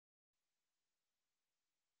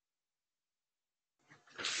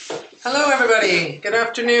Hello everybody, good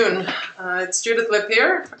afternoon. It's Judith Lipp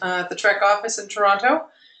here at the Trek office in Toronto.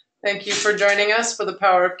 Thank you for joining us for the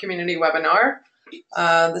Power of Community webinar.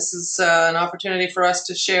 This is an opportunity for us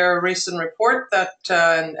to share a recent report that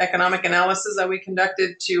an economic analysis that we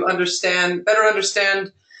conducted to better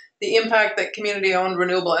understand the impact that community-owned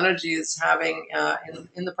renewable energy is having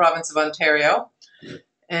in the province of Ontario.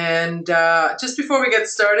 And just before we get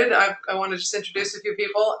started, I want to just introduce a few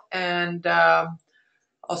people and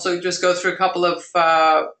also just go through a couple of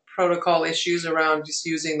protocol issues around just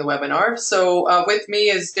using the webinar. So with me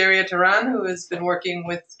is Daria Taran, who has been working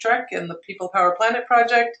with Trek and the People Power Planet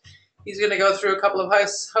project. He's going to go through a couple of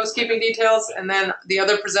housekeeping details. And then the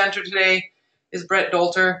other presenter today is Brett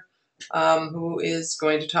Dolter, who is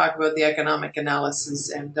going to talk about the economic analysis,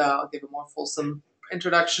 and I'll give a more fulsome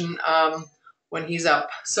introduction when he's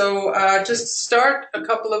up. So just to start, a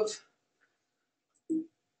couple of,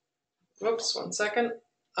 whoops, one second.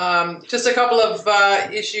 Just a couple of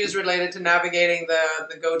issues related to navigating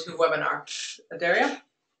the GoToWebinar. Daria?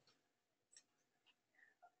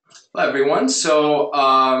 Hello everyone. So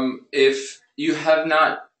if you have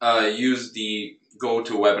not used the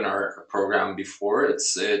GoToWebinar program before,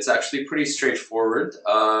 it's actually pretty straightforward.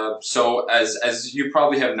 So as you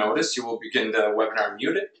probably have noticed, you will begin the webinar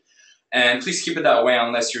muted. And please keep it that way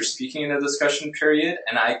unless you're speaking in a discussion period.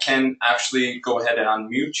 And I can actually go ahead and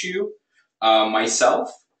unmute you myself.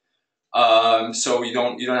 So you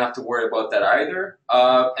don't have to worry about that either.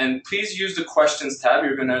 And please use the questions tab.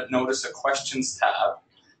 You're going to notice a questions tab,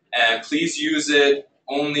 and please use it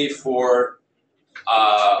only for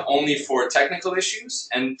technical issues.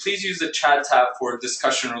 And please use the chat tab for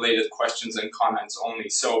discussion related questions and comments only.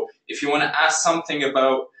 So if you want to ask something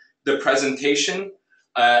about the presentation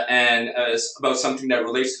and about something that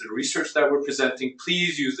relates to the research that we're presenting,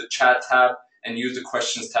 please use the chat tab and use the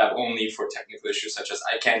questions tab only for technical issues such as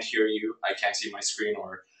I can't hear you, I can't see my screen,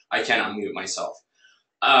 or I can't unmute myself.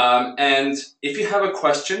 And if you have a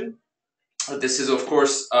question, this is of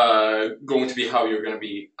course going to be how you're going to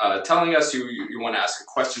be telling us you want to ask a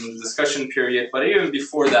question in the discussion period. But even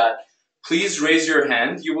before that, please raise your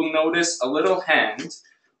hand. You will notice a little hand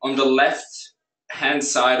on the left hand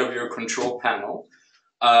side of your control panel.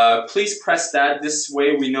 Please press that. This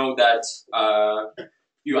way we know that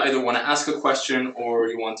you either want to ask a question or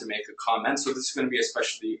you want to make a comment. So this is going to be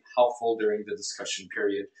especially helpful during the discussion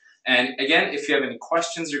period. And again, if you have any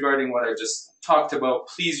questions regarding what I just talked about,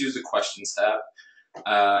 please use the questions tab.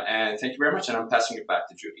 And thank you very much. And I'm passing it back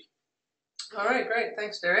to Judy. All right, great.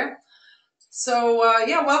 Thanks, Daria. So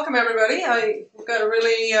yeah, welcome everybody. We've got a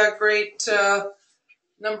really great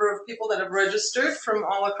number of people that have registered from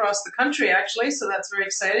all across the country, actually. So that's very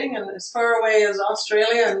exciting. And as far away as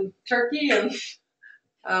Australia and Turkey and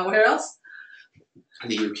where else?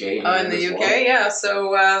 The UK. Oh, in the UK, well. Yeah.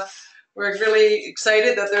 So we're really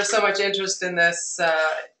excited that there's so much interest in this,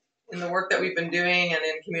 in the work that we've been doing, and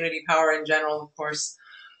in community power in general, of course.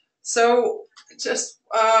 So just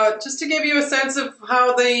to give you a sense of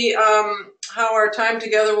how how our time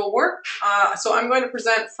together will work. So I'm going to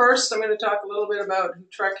present first. I'm going to talk a little bit about who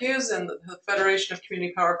Trek is and the Federation of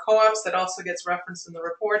Community Power Co-ops that also gets referenced in the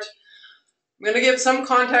report. I'm going to give some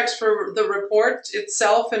context for the report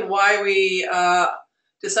itself and why we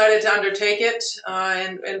decided to undertake it,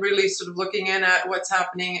 and really sort of looking in at what's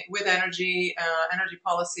happening with energy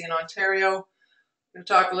policy in Ontario. I'm going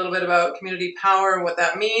to talk a little bit about community power and what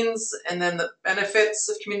that means, and then the benefits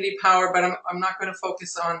of community power, but I'm not going to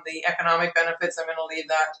focus on the economic benefits. I'm going to leave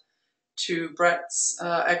that to Brett's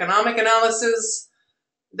economic analysis.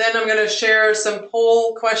 Then I'm going to share some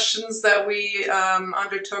poll questions that we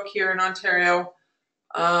undertook here in Ontario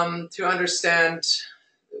to understand,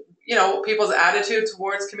 people's attitude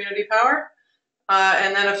towards community power,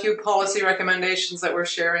 and then a few policy recommendations that we're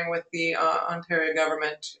sharing with the Ontario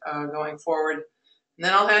government going forward. And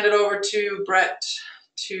then I'll hand it over to Brett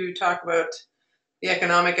to talk about the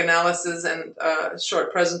economic analysis and a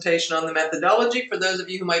short presentation on the methodology for those of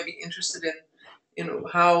you who might be interested in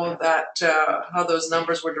how those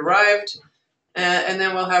numbers were derived, and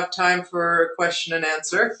then we'll have time for question and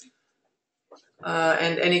answer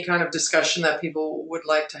and any kind of discussion that people would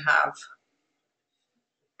like to have.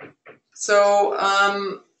 So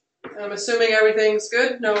I'm assuming everything's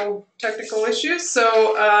good, no technical issues.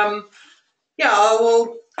 So yeah, I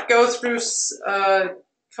will go through a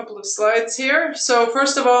couple of slides here. So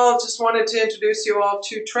first of all, just wanted to introduce you all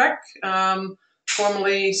to Trek.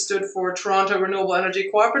 Formerly stood for Toronto Renewable Energy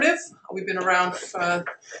Cooperative. We've been around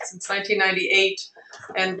since 1998,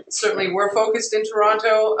 and certainly we're focused in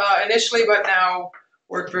Toronto initially, but now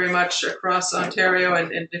work very much across Ontario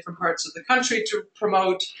and in different parts of the country to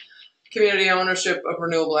promote community ownership of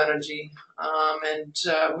renewable energy.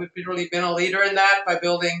 We've really been a leader in that by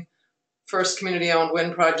building first community-owned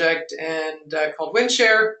wind project and called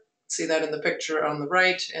WindShare. See that in the picture on the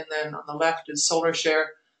right, and then on the left is SolarShare,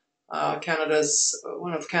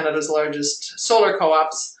 one of Canada's largest solar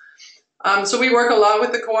co-ops. So we work a lot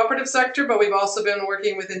with the cooperative sector, but we've also been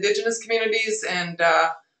working with Indigenous communities and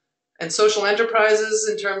social enterprises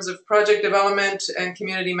in terms of project development and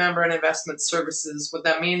community member and investment services. What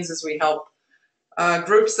that means is we help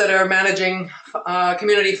groups that are managing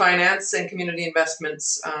community finance and community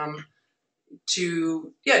investments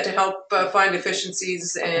to help find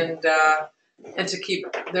efficiencies and to keep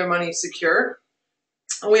their money secure.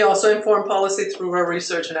 And we also inform policy through our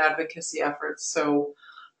research and advocacy efforts. So,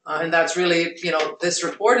 and that's really, this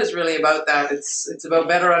report is really about that. It's about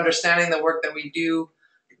better understanding the work that we do,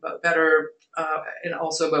 about better, and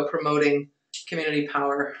also about promoting community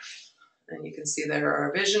power. And you can see there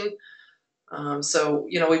our vision. So,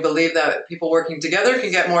 we believe that people working together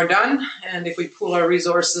can get more done. And if we pool our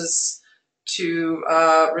resources to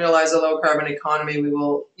realize a low carbon economy, we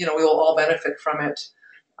will all benefit from it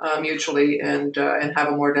mutually and have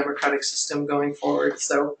a more democratic system going forward.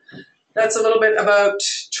 So that's a little bit about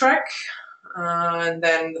TREC. And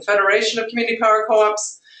then the Federation of Community Power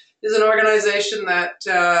Co-ops is an organization that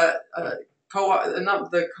the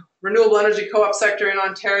renewable energy co-op sector in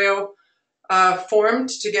Ontario formed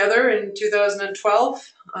together in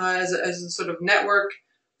 2012 as a sort of network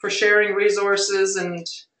for sharing resources and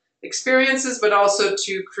experiences, but also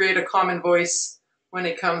to create a common voice when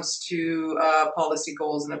it comes to policy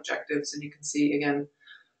goals and objectives. And you can see, again,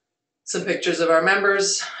 some pictures of our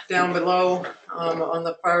members down below. On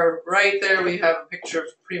the far right there, we have a picture of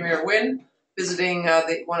Premier Wynne visiting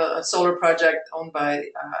a solar project owned by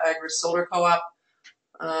Agris Solar Co-op.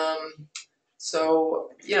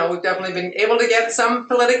 So, we've definitely been able to get some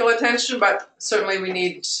political attention, but certainly we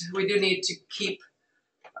do need to keep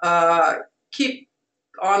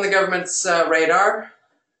on the government's radar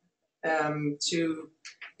to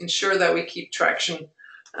ensure that we keep traction.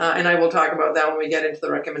 And I will talk about that when we get into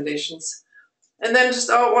the recommendations. And then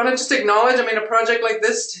I want to acknowledge, a project like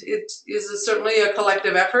this, it is certainly a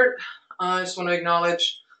collective effort. I just want to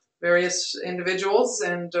acknowledge various individuals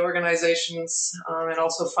and organizations and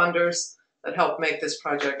also funders that helped make this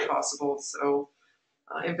project possible. So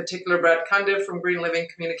in particular, Brett Cundiff from Green Living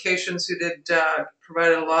Communications, who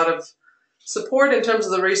provided a lot of support in terms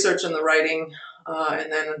of the research and the writing,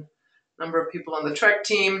 and then a number of people on the TREC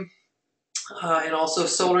team, and also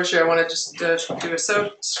SolarShare. I want to just do a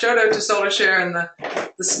shout out to SolarShare and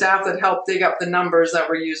the staff that helped dig up the numbers that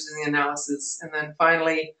were used in the analysis. And then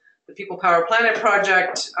finally, the People Power Planet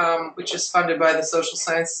project, which is funded by the Social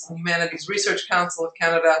Sciences and Humanities Research Council of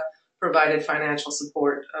Canada, provided financial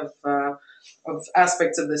support of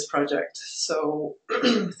aspects of this project. So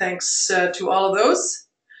thanks to all of those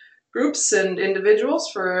groups and individuals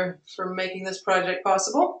for making this project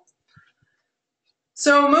possible.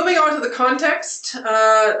 So moving on to the context,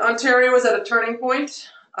 Ontario is at a turning point.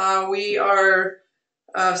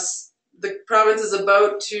 The province is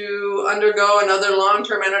about to undergo another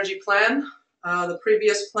long-term energy plan. The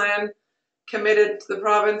previous plan committed the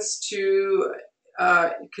province to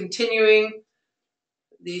continuing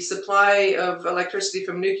the supply of electricity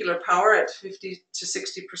from nuclear power at 50 to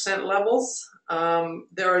 60% levels.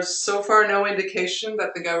 There is so far no indication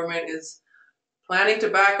that the government is planning to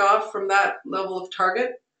back off from that level of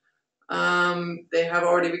target. They have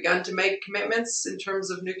already begun to make commitments in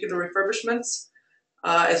terms of nuclear refurbishments,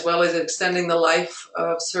 as well as extending the life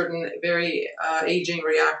of certain very aging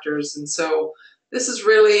reactors. And so this is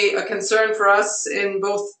really a concern for us in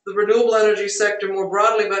both the renewable energy sector more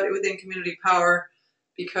broadly, but within community power,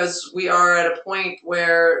 because we are at a point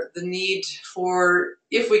where the need for,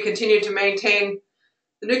 if we continue to maintain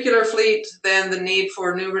the nuclear fleet, then the need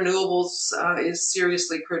for new renewables is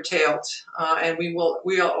seriously curtailed. And we'll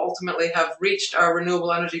ultimately have reached our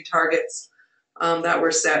renewable energy targets that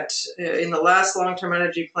were set in the last long-term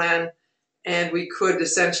energy plan, and we could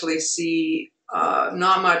essentially see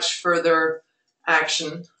not much further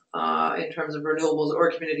action in terms of renewables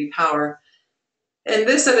or community power. And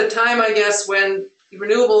this at a time, I guess, when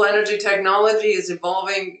renewable energy technology is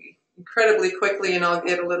evolving incredibly quickly, and I'll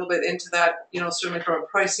get a little bit into that, certainly from a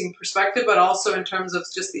pricing perspective, but also in terms of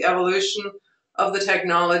just the evolution of the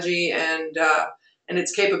technology and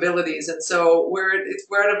its capabilities. And so we're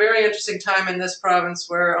at a very interesting time in this province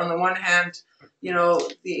where, on the one hand,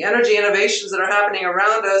 the energy innovations that are happening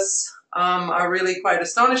around us are really quite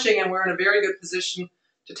astonishing, and we're in a very good position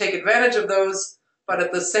to take advantage of those. But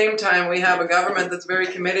at the same time, we have a government that's very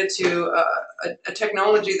committed to a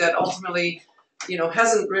technology that ultimately,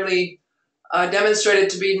 hasn't really demonstrated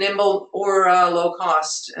to be nimble or low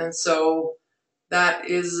cost. And so that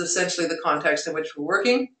is essentially the context in which we're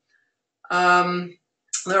working.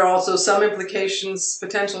 There are also some implications,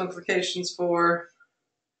 potential implications for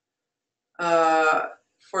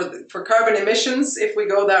carbon emissions if we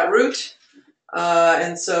go that route.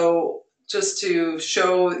 And so just to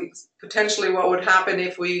show potentially what would happen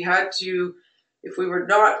if we were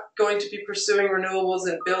not going to be pursuing renewables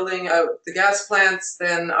and building out the gas plants,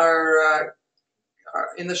 then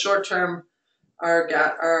in the short term,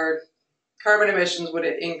 our carbon emissions would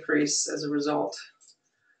increase as a result.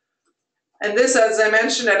 And this, as I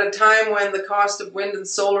mentioned, at a time when the cost of wind and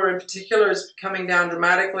solar in particular is coming down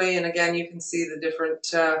dramatically. And again, you can see the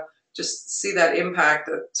different, just see that impact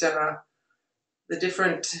that the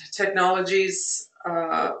different technologies,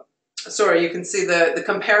 you can see the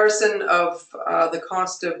comparison of the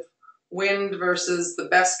cost of wind versus the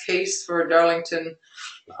best case for Darlington.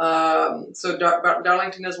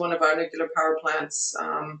 Darlington is one of our nuclear power plants.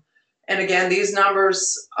 And again, these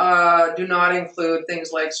numbers do not include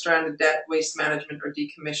things like stranded debt, waste management, or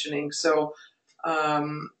decommissioning. So,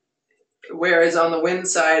 whereas on the wind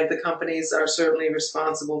side, the companies are certainly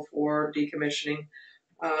responsible for decommissioning.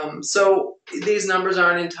 So these numbers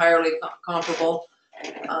aren't entirely comparable.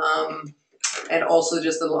 And also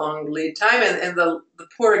just the long lead time and the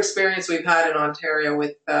poor experience we've had in Ontario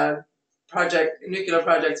with nuclear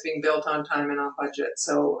projects being built on time and on budget.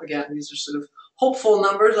 So again, these are sort of hopeful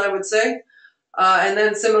numbers, I would say. And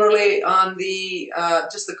then similarly on the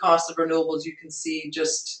just the cost of renewables, you can see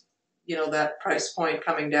just that price point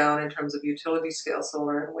coming down in terms of utility scale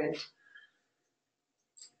solar and wind.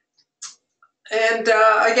 And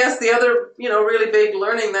I guess the other, really big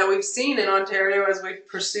learning that we've seen in Ontario as we've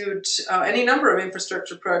pursued any number of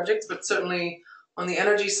infrastructure projects, but certainly on the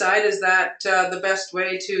energy side, is that the best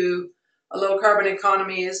way to a low carbon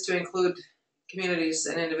economy is to include communities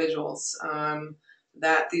and individuals.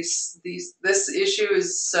 That this issue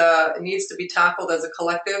needs to be tackled as a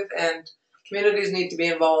collective, and communities need to be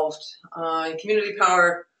involved. And community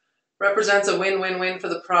power represents a win-win-win for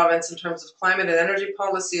the province in terms of climate and energy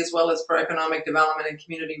policy, as well as for economic development and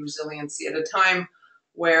community resiliency at a time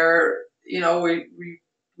where,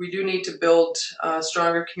 we do need to build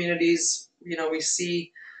stronger communities. We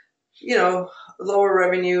see, lower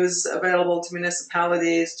revenues available to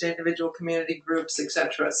municipalities, to individual community groups,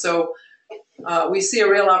 etc. So we see a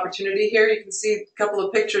real opportunity here. You can see a couple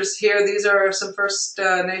of pictures here. These are some First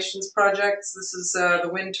Nations projects. This is the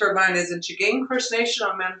wind turbine is in Chiging First Nation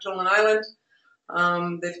on Manitoulin Island.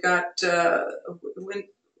 They've got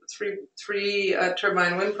three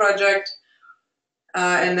turbine wind project.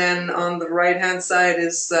 And then on the right-hand side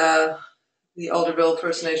is the Alderville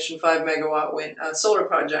First Nation 5 megawatt wind solar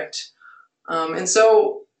project. And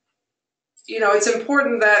so, it's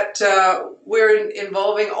important that we're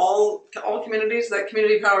involving all communities, that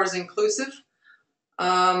community power is inclusive.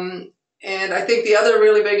 And I think the other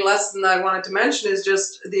really big lesson that I wanted to mention is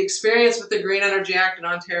just the experience with the Green Energy Act in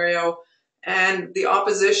Ontario and the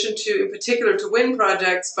opposition to, in particular, to wind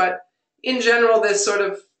projects, but in general, this sort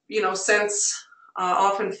of, sense,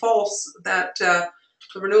 often false, that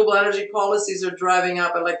the renewable energy policies are driving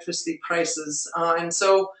up electricity prices. And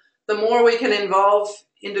so the more we can involve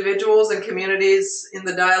individuals and communities in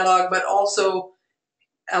the dialogue, but also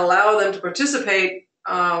allow them to participate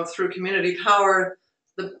through community power,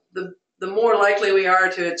 the more likely we are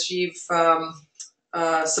to achieve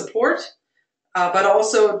support, but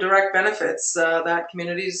also direct benefits that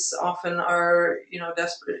communities often are,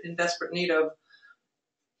 in desperate need of.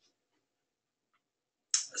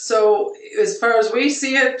 So as far as we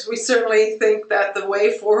see it, we certainly think that the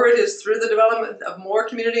way forward is through the development of more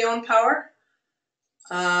community-owned power.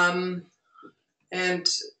 And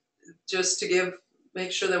just to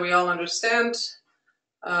make sure that we all understand,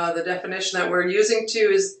 the definition that we're using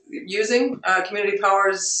community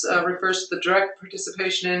powers refers to the direct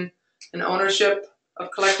participation in and ownership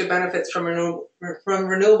of collective benefits from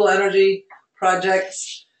renewable energy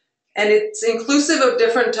projects. And it's inclusive of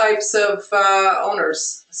different types of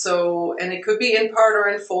owners. So, and it could be in part or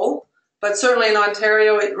in full, but certainly in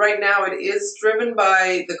Ontario, right now it is driven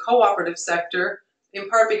by the cooperative sector, in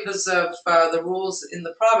part because of the rules in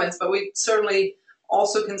the province, but we certainly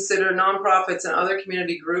also consider nonprofits and other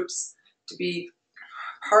community groups to be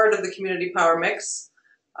part of the community power mix.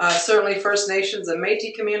 Certainly First Nations and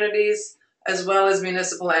Métis communities, as well as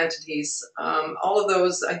municipal entities. All of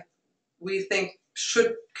those, we think,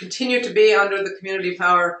 should continue to be under the community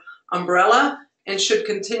power umbrella and should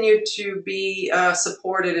continue to be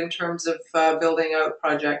supported in terms of building out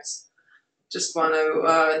projects. Just want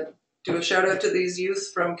to do a shout out to these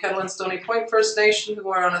youth from Kettle and Stony Point First Nation who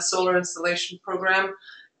are on a solar installation program,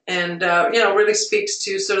 and really speaks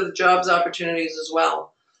to sort of the jobs opportunities as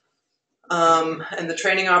well, and the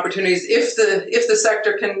training opportunities if the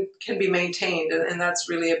sector can be maintained, and that's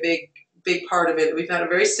really a big part of it. We've had a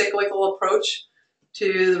very cyclical approach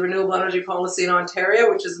to the renewable energy policy in Ontario,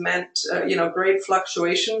 which has meant great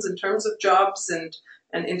fluctuations in terms of jobs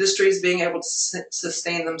and industries being able to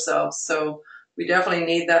sustain themselves. So we definitely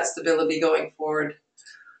need that stability going forward.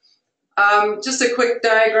 Just a quick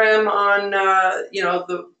diagram on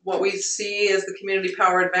what we see as the community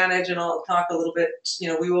power advantage, and I'll talk a little bit.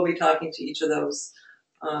 We will be talking to each of those,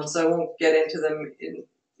 so I won't get into them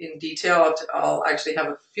in detail. I'll actually have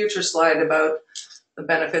a future slide about the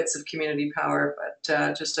benefits of community power,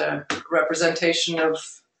 but just a representation of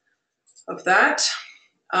that.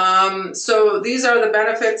 So these are the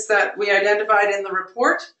benefits that we identified in the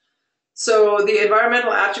report. So the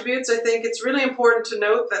environmental attributes, I think it's really important to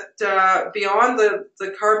note that beyond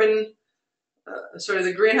the carbon,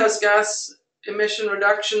 the greenhouse gas emission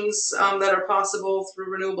reductions that are possible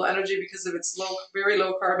through renewable energy because of its very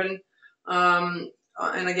low carbon,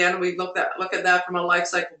 and again, we look at that from a life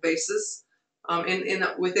cycle basis.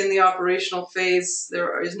 Within the operational phase,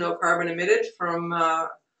 there is no carbon emitted from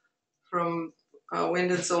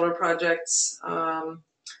wind and solar projects.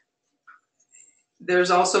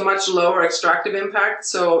 There's also much lower extractive impact,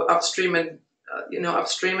 so upstream in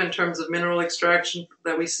terms of mineral extraction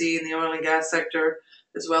that we see in the oil and gas sector,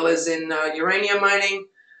 as well as in uranium mining.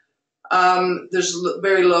 There's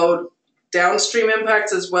very low downstream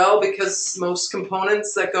impacts as well, because most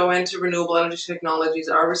components that go into renewable energy technologies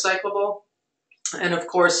are recyclable. And of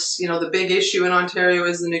course, the big issue in Ontario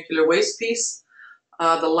is the nuclear waste piece,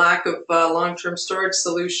 the lack of long-term storage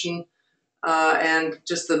solution, and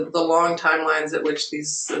just the long timelines at which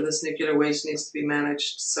this nuclear waste needs to be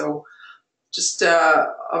managed. So just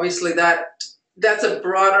obviously these are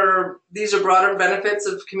broader benefits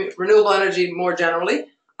of renewable energy more generally,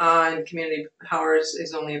 and community power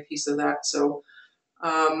is only a piece of that. So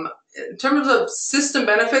in terms of system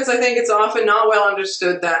benefits, I think it's often not well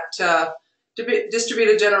understood that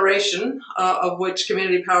distributed generation, of which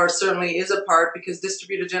community power certainly is a part, because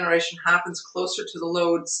distributed generation happens closer to the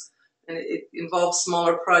loads, and it involves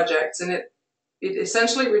smaller projects, and it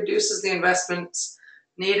essentially reduces the investments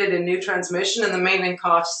needed in new transmission and the maintenance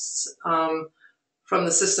costs from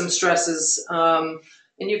the system stresses. And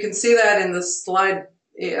you can see that in the slide,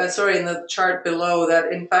 in the chart below,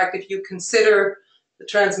 that in fact, if you consider the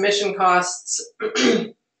transmission costs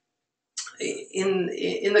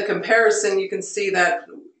in the comparison, you can see that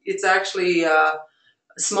it's actually a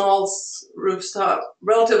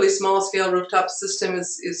relatively small scale rooftop system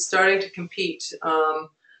is starting to compete.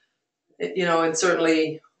 And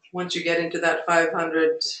certainly once you get into that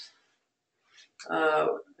 500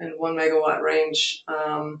 and 1 megawatt range,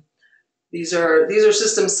 these are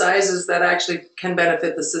system sizes that actually can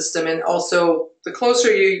benefit the system. And also, the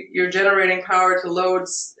closer you're generating power to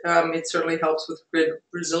loads, it certainly helps with grid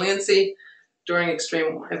resiliency during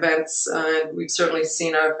extreme events. We've certainly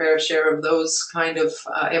seen our fair share of those kind of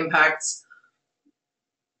impacts,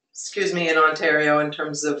 in Ontario, in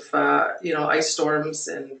terms of ice storms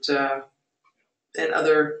and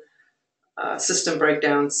other system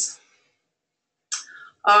breakdowns.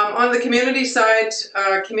 On the community side,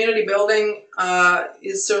 community building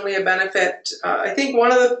is certainly a benefit. I think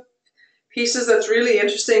one of the pieces that's really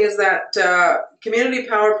interesting is that community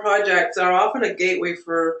power projects are often a gateway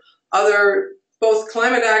for both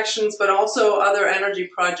climate actions, but also other energy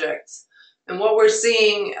projects. And what we're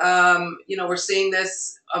seeing, we're seeing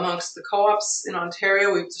this amongst the co-ops in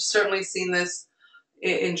Ontario. We've certainly seen this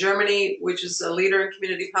in Germany, which is a leader in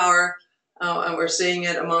community power. And we're seeing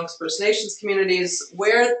it amongst First Nations communities,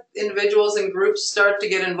 where individuals and groups start to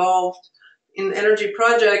get involved in energy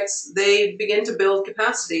projects. They begin to build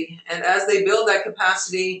capacity. And as they build that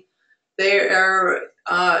capacity, they are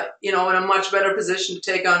in a much better position to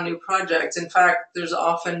take on new projects. In fact, there's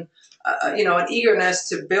often an eagerness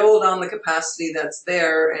to build on the capacity that's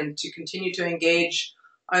there and to continue to engage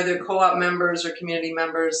either co-op members or community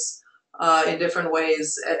members in different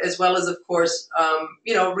ways, as well as, of course,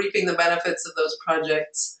 reaping the benefits of those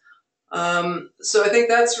projects. So I think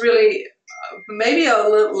that's really maybe a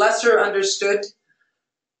little lesser understood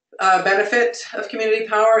benefit of community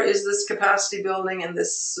power, is this capacity building and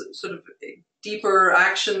this sort of deeper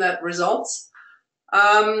action that results.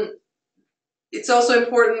 It's also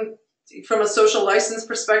important from a social license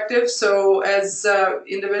perspective. So as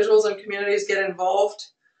individuals and communities get involved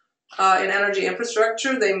in energy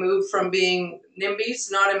infrastructure, they move from being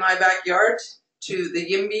NIMBYs, not in my backyard, to the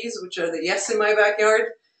YIMBYs, which are the yes in my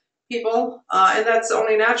backyard. people, and that's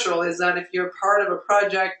only natural, is that if you're part of a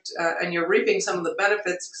project and you're reaping some of the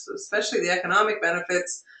benefits, especially the economic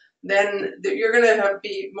benefits, then you're going to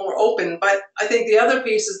be more open. But I think the other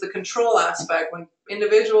piece is the control aspect. When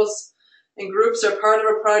individuals and groups are part of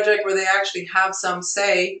a project where they actually have some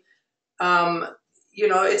say,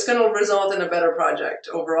 it's going to result in a better project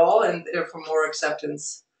overall and therefore more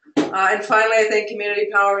acceptance. And finally, I think community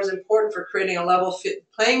power is important for creating a level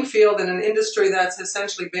playing field in an industry that's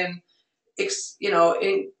essentially been,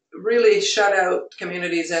 really shut out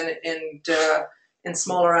communities and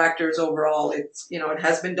smaller actors overall. It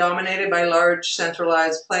has been dominated by large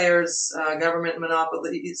centralized players, government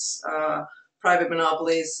monopolies, private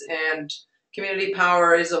monopolies, and community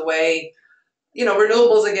power is a way.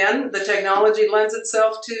 Renewables, again, the technology lends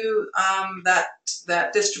itself to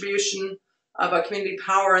that distribution, but community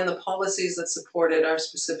power and the policies that support it are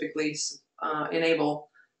specifically enable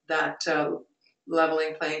that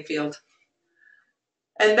leveling playing field.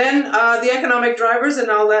 And then the economic drivers,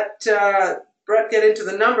 and I'll let Brett get into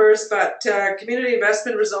the numbers, but community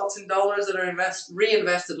investment results in dollars that are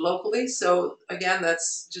reinvested locally. So again,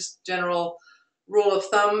 that's just general rule of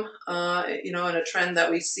thumb, and a trend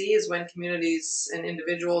that we see is when communities and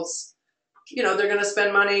individuals, they're going to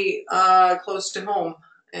spend money close to home,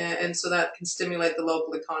 and so that can stimulate the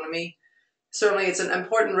local economy. Certainly, it's an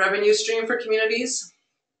important revenue stream for communities,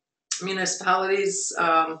 municipalities,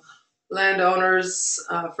 landowners,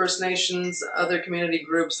 First Nations, other community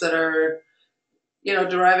groups that are,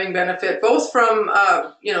 deriving benefit both from,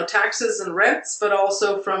 taxes and rents, but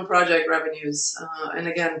also from project revenues. And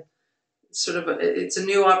again, it's a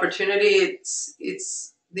new opportunity.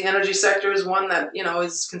 It's the energy sector is one that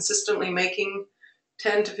is consistently making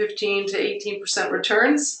 10 to 15 to 18%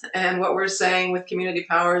 returns, and what we're saying with community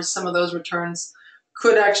power is some of those returns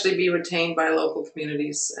could actually be retained by local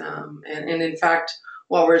communities, and in fact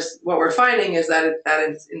what we're finding is that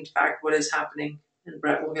is in fact what is happening, and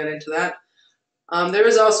Brett will get into that. There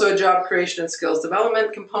is also a job creation and skills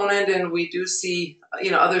development component, and we do see,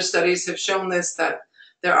 other studies have shown this, that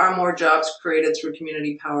there are more jobs created through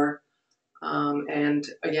community power, and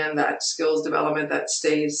again, that skills development that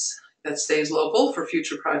stays local for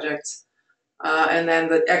future projects, and then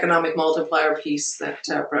the economic multiplier piece that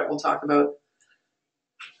Brett will talk about.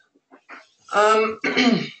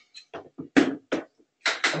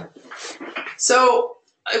 So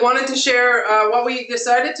I wanted to share what we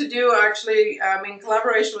decided to do, actually, in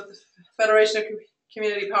collaboration with the Federation of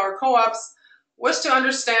Community Power Co-ops, was to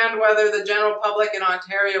understand whether the general public in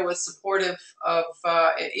Ontario was supportive of,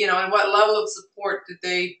 and what level of support did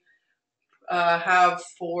they have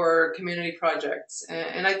for community projects.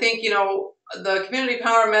 And I think, the community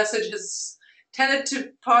power message has tended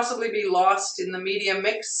to possibly be lost in the media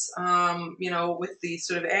mix, with the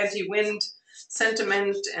sort of anti-wind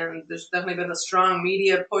sentiment, and there's definitely been a strong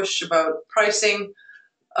media push about pricing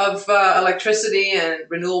of electricity and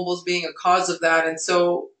renewables being a cause of that. And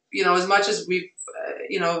so, as much as we've,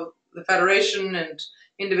 the Federation and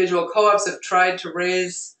individual co-ops have tried to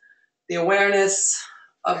raise the awareness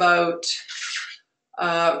about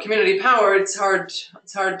community power, it's hard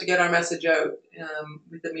to get our message out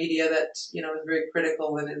with the media that, is very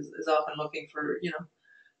critical and is often looking for,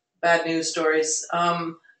 bad news stories.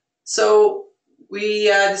 So we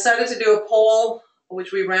decided to do a poll,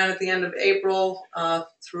 which we ran at the end of April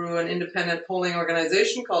through an independent polling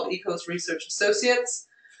organization called Ecos Research Associates.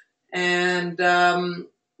 And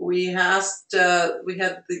we had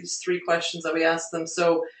these three questions that we asked them.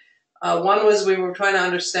 So one was, we were trying to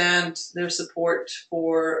understand their support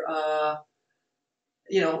for,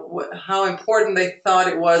 how important they thought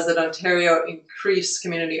it was that Ontario increase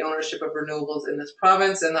community ownership of renewables in this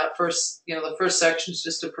province. And that first, the first section is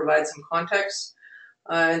just to provide some context.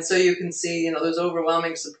 And so you can see, there's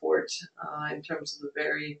overwhelming support in terms of the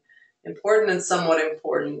very important and somewhat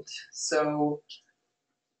important. So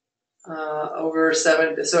over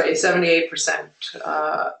 78%,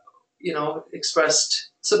 expressed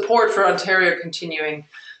support for Ontario continuing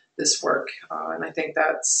this work. And I think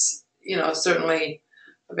that's, certainly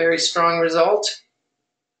a very strong result.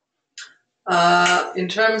 In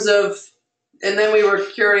terms of, and then we were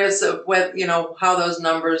curious of what, how those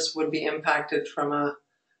numbers would be impacted from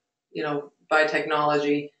by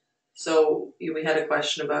technology. So we had a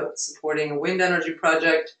question about supporting a wind energy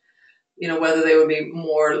project, whether they would be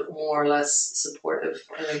more or less supportive.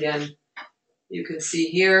 And again, you can see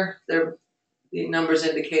here, the numbers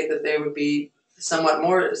indicate that they would be somewhat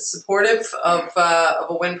more supportive of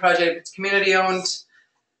a wind project if it's community owned,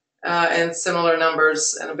 and similar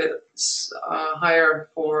numbers and a bit higher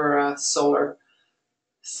for solar.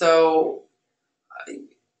 So,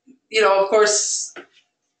 of course,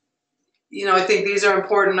 I think these are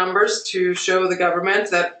important numbers to show the government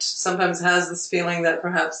that sometimes has this feeling that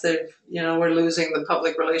perhaps we're losing the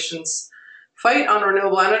public relations fight on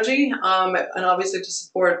renewable energy, and obviously to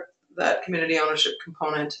support that community ownership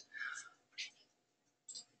component.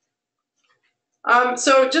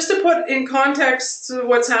 So just to put in context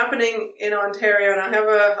what's happening in Ontario, and I have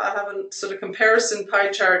a sort of comparison pie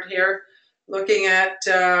chart here, looking at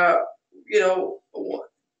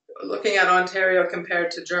looking at Ontario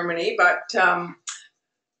compared to Germany. But I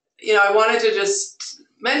wanted to just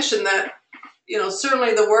mention that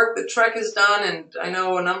certainly the work that Trek has done, and I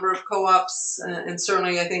know a number of co-ops, and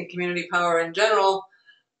certainly I think community power in general,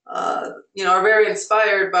 are very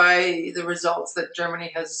inspired by the results that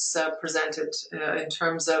Germany has presented in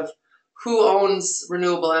terms of who owns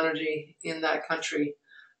renewable energy in that country.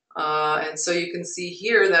 And so you can see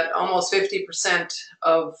here that almost 50%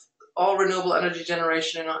 of all renewable energy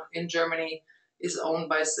generation in Germany is owned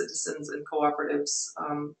by citizens and cooperatives.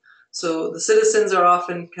 So the citizens are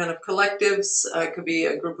often kind of collectives. It could be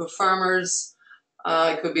a group of farmers.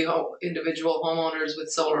 It could be individual homeowners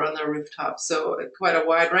with solar on their rooftops. So quite a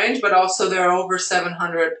wide range, but also there are over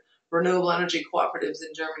 700 renewable energy cooperatives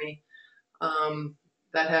in Germany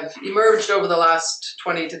that have emerged over the last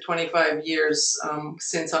 20 to 25 years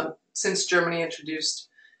since Germany introduced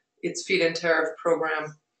its feed-in tariff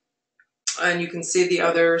program. And you can see the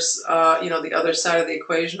others, the other side of the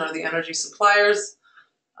equation are the energy suppliers,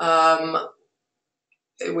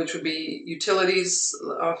 which would be utilities,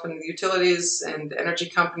 often utilities and energy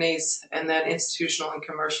companies, and then institutional and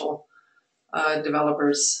commercial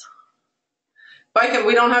developers.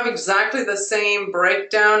 We don't have exactly the same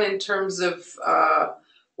breakdown in terms of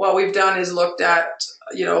what we've done is looked at,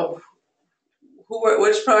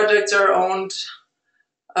 which projects are owned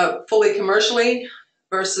fully commercially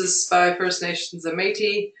versus by First Nations and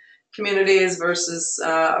Métis communities versus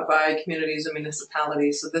by communities and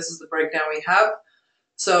municipalities. So this is the breakdown we have.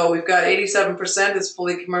 So we've got 87% is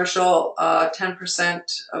fully commercial, 10%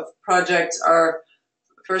 of projects are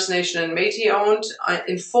First Nation and Métis owned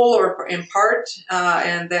in full or in part,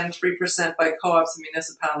 and then 3% by co-ops and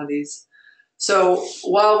municipalities. So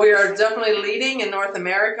while we are definitely leading in North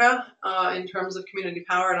America in terms of community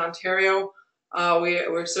power in Ontario,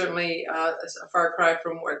 we're certainly a far cry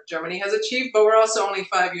from what Germany has achieved, but we're also only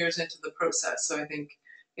 5 years into the process. So I think,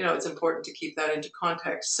 it's important to keep that into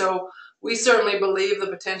context. So we certainly believe the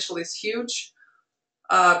potential is huge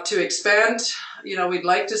to expand. We'd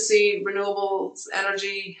like to see renewables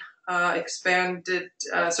energy expanded,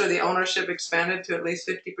 the ownership expanded to at least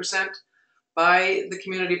 50% by the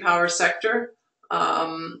community power sector.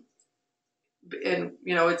 And,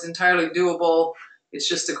 it's entirely doable. It's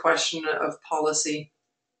just a question of policy.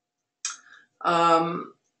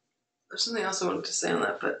 There's something else I wanted to say on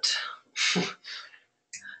that, but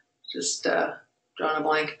just drawing a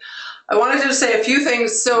blank. I wanted to say a few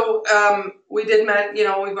things. So we've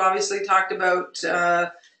obviously talked about,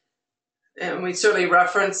 and we certainly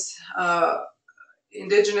referenced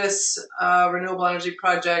Indigenous renewable energy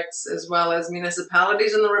projects as well as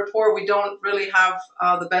municipalities in the report. We don't really have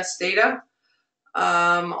the best data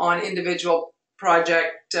on individual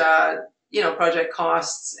project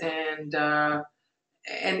costs and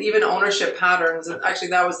even ownership patterns. And actually,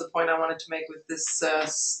 that was the point I wanted to make with this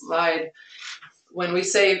slide. When we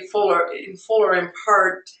say full or in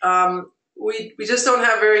part, we just don't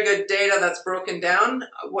have very good data that's broken down,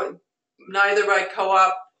 neither by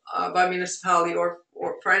co-op, by municipality, or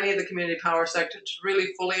for any of the community power sector to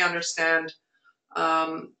really fully understand,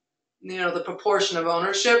 the proportion of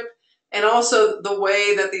ownership, and also the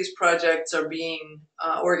way that these projects are being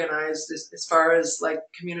organized as far as like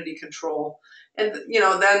community control. And,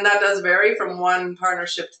 then that does vary from one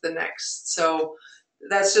partnership to the next. So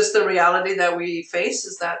that's just the reality that we face,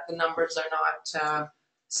 is that the numbers are not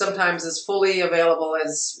sometimes as fully available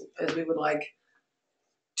as we would like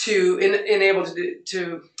to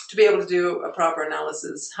be able to do a proper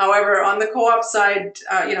analysis. However, on the co-op side,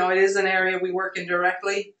 it is an area we work in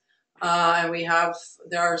directly, and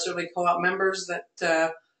there are certainly co-op members that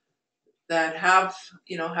have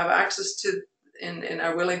access to and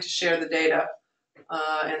are willing to share the data,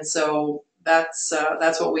 and so that's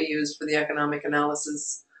what we use for the economic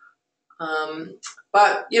analysis.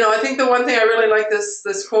 But I think the one thing I really like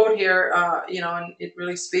this quote here, and it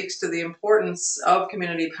really speaks to the importance of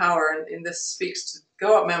community power, and this speaks to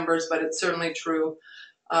co-op members, but it's certainly true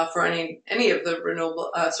for any of the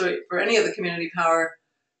for any of the community power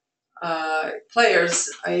players,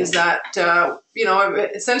 is that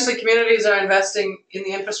essentially communities are investing in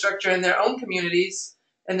the infrastructure in their own communities,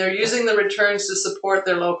 and they're using the returns to support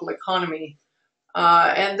their local economy.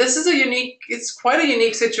 And this is it's quite a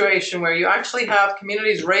unique situation where you actually have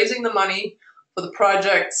communities raising the money for the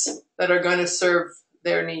projects that are going to serve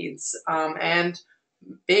their needs, and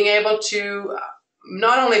being able to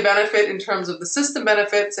not only benefit in terms of the system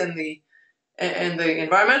benefits and the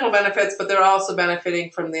environmental benefits, but they're also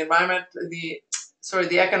benefiting from the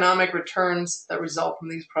economic returns that result from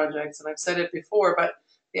these projects. And I've said it before, but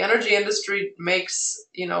the energy industry makes,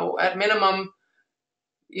 at minimum,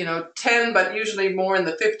 10, but usually more in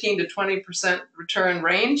the 15 to 20% return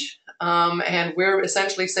range. And we're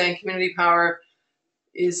essentially saying community power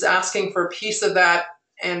is asking for a piece of that,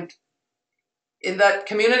 and in that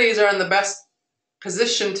communities are in the best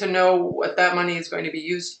position to know what that money is going to be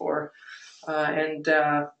used for. And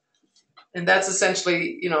that's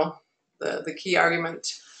essentially, the key argument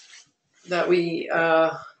that we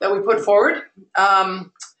put forward.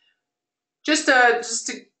 Just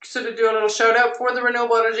to sort of do a little shout out for the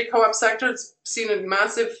renewable energy co-op sector. It's seen a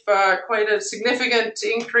massive, quite a significant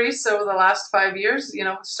increase over the last 5 years.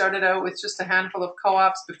 Started out with just a handful of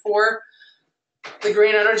co-ops before the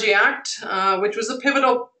Green Energy Act, which was a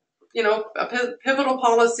pivotal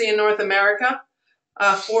policy in North America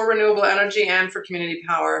for renewable energy and for community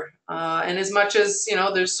power. And as much as,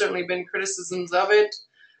 there's certainly been criticisms of it,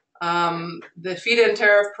 the feed-in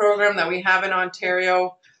tariff program that we have in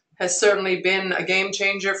Ontario has certainly been a game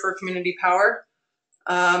changer for community power.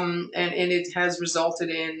 And it has resulted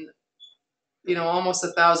in, almost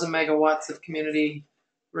 1,000 megawatts of community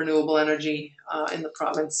renewable energy in the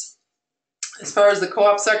province. As far as the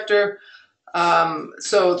co-op sector,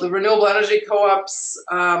 so the renewable energy co-ops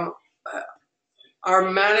are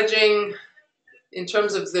managing, in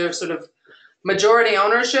terms of their sort of majority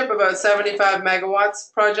ownership, about 75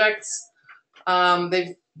 megawatts projects.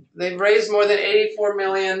 They've raised more than 84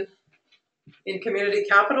 million in community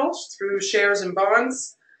capital through shares and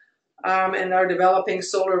bonds, and are developing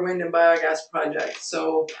solar, wind, and biogas projects.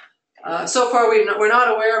 So far we're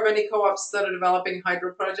not aware of any co-ops that are developing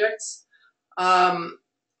hydro projects.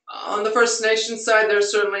 On the First Nations side,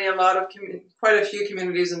 there's certainly quite a few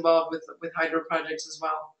communities involved with hydro projects as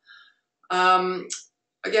well.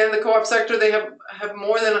 Again, the co-op sector, they have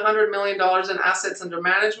more than $100 million in assets under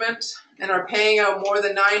management and are paying out more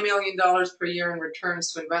than $9 million per year in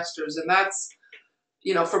returns to investors. And that's,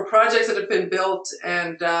 for projects that have been built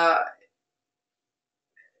and that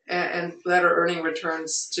are earning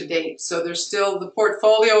returns to date. So there's still, the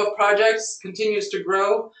portfolio of projects continues to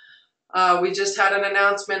grow. We just had an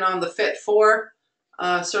announcement on the FIT 4.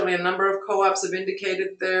 Certainly a number of co-ops have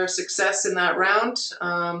indicated their success in that round.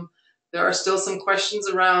 There are still some questions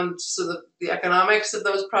around the economics of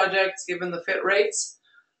those projects given the FIT rates.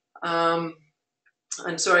 I'm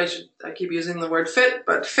sorry, I keep using the word FIT,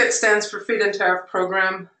 but FIT stands for Feed-in Tariff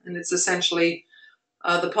Program, and it's essentially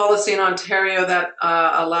the policy in Ontario that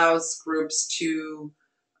allows groups to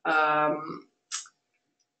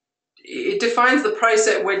it defines the price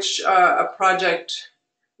at which a project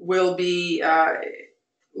will be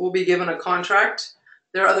given a contract.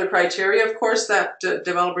 There are other criteria, of course, that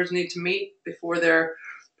developers need to meet before their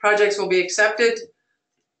projects will be accepted.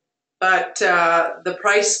 But the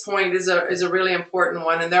price point is a really important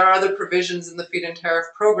one, and there are other provisions in the feed-in tariff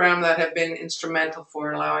program that have been instrumental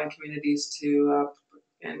for allowing communities to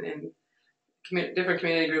and different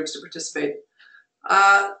community groups to participate.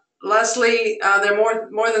 Lastly, there are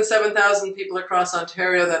more than 7,000 people across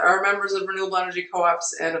Ontario that are members of renewable energy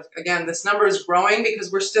co-ops, and again, this number is growing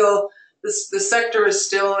because we're still the sector is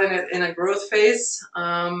still in a growth phase,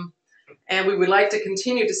 and we would like to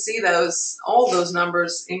continue to see all those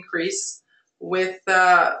numbers increase with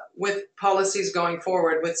policies going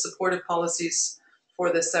forward, with supportive policies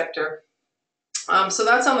for this sector. So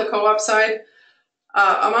that's on the co-op side.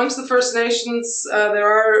 Amongst the First Nations, there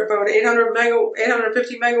are about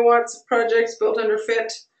 850 megawatts of projects built under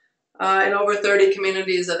FIT in over 30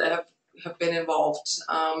 communities that have been involved.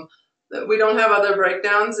 We don't have other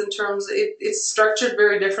breakdowns in terms, it's structured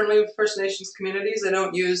very differently with First Nations communities. They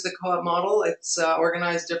don't use the co-op model, it's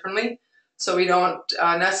organized differently. So we don't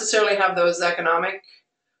necessarily have those economic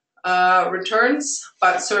returns,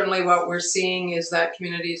 but certainly what we're seeing is that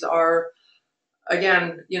communities are,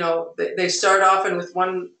 again, they start off with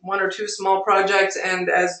one or two small projects, and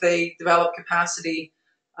as they develop capacity,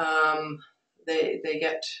 they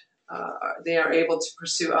are able to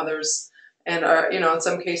pursue others, and are, in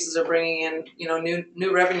some cases, are bringing in,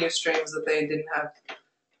 new revenue streams that they didn't have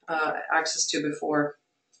access to before.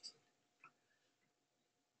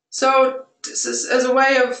 So, as a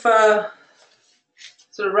way of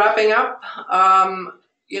sort of wrapping up,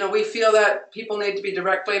 we feel that people need to be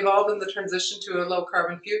directly involved in the transition to a low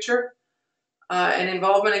carbon future. and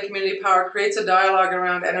involvement in community power creates a dialogue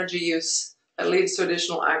around energy use that leads to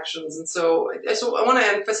additional actions. And so I want to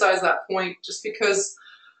emphasize that point just because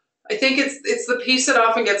I think it's the piece that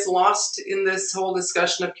often gets lost in this whole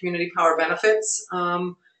discussion of community power benefits.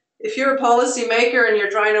 If you're a policymaker and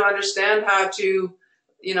you're trying to understand how to,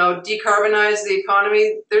 decarbonize the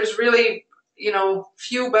economy, there's really,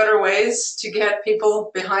 few better ways to get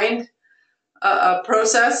people behind a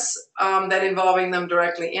process than involving them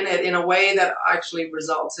directly in it in a way that actually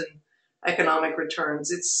results in economic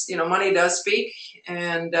returns. It's, money does speak,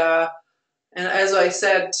 and as I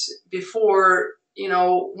said before,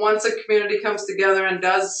 once a community comes together and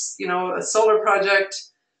does, a solar project,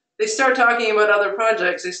 they start talking about other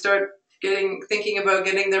projects. They start thinking about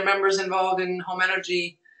getting their members involved in home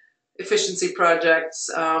energy efficiency projects,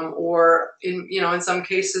 or in some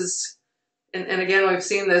cases, and again, we've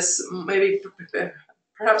seen this maybe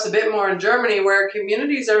perhaps a bit more in Germany, where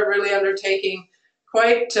communities are really undertaking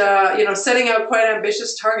quite, setting out quite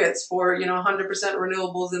ambitious targets for, 100%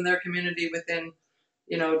 renewables in their community within,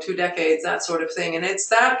 2 decades, that sort of thing. And it's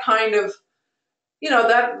that kind of,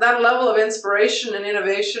 that level of inspiration and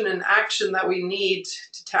innovation and action that we need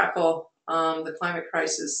to tackle the climate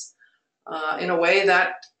crisis in a way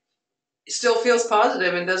that still feels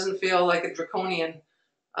positive and doesn't feel like a draconian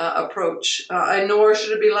approach, and nor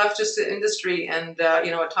should it be left just to industry and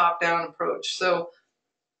a top-down approach. So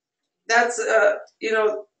that's I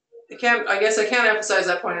guess I can't emphasize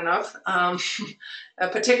that point enough.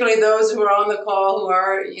 Particularly those who are on the call who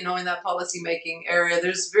are in that policy-making area.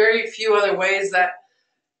 There's very few other ways that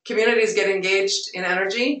communities get engaged in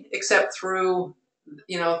energy except through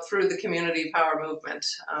the community power movement.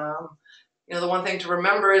 The one thing to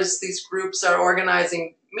remember is these groups are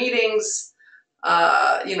organizing meetings.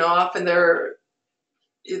 Often they're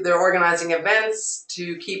organizing events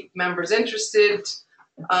to keep members interested.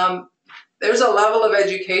 There's a level of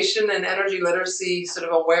education and energy literacy sort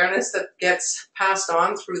of awareness that gets passed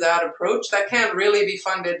on through that approach that can't really be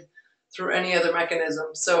funded through any other mechanism.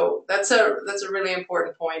 So that's a really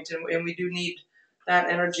important point, and we do need that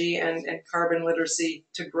energy and carbon literacy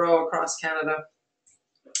to grow across Canada.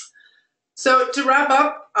 So to wrap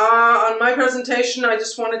up on my presentation, I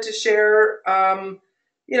just wanted to share, a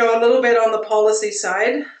little bit on the policy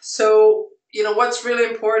side. So, what's really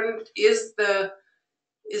important is that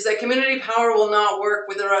community power will not work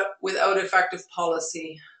without effective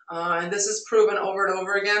policy. And this is proven over and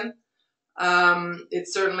over again.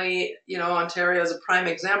 It's certainly, Ontario is a prime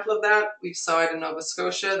example of that. We saw it in Nova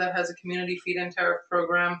Scotia that has a community feed-in tariff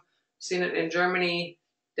program. We've seen it in Germany,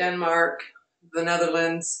 Denmark, the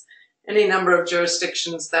Netherlands. Any number of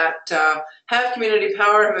jurisdictions that have community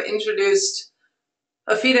power have introduced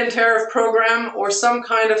a feed-in tariff program or some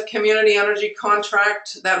kind of community energy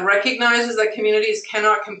contract that recognizes that communities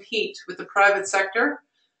cannot compete with the private sector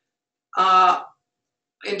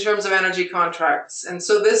in terms of energy contracts. And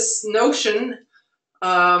so this notion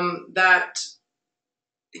that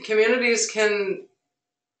communities can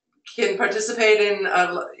participate in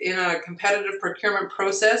a competitive procurement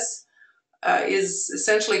process is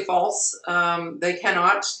essentially false. They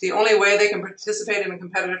cannot. The only way they can participate in a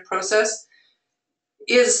competitive process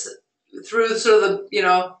is through sort of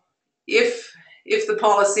if the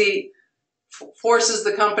policy forces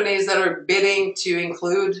the companies that are bidding to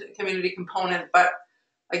include a community component. But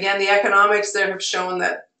again, the economics there have shown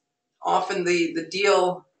that often the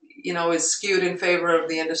deal, is skewed in favor of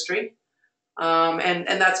the industry. And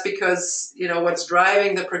that's because, what's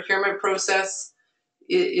driving the procurement process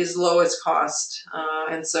is lowest cost.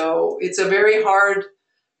 And so it's a very hard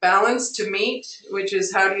balance to meet, which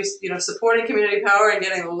is how do you, supporting community power and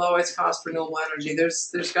getting the lowest cost renewable energy.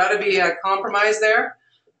 There's got to be a compromise there.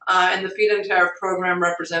 And the feed-in tariff program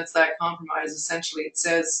represents that compromise. Essentially, it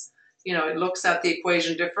says, it looks at the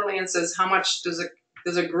equation differently and says how much does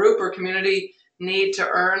a group or community need to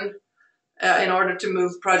earn in order to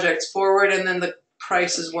move projects forward, and then the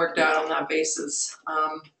price is worked out on that basis.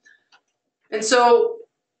 And so,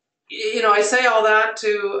 I say all that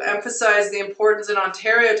to emphasize the importance in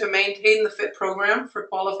Ontario to maintain the FIT program for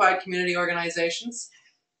qualified community organizations,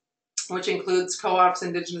 which includes co-ops,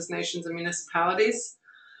 Indigenous nations, and municipalities.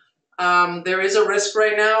 There is a risk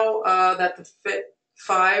right now that the FIT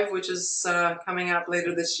 5, which is coming up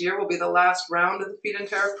later this year, will be the last round of the feed-in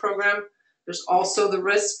tariff program. There's also the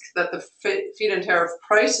risk that the feed-in tariff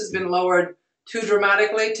price has been lowered too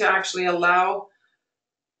dramatically to actually allow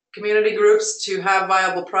community groups to have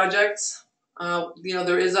viable projects.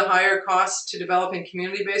 There is a higher cost to developing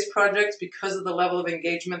community-based projects because of the level of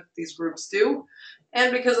engagement these groups do,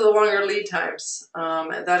 and because of the longer lead times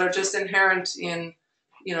that are just inherent in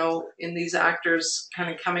these actors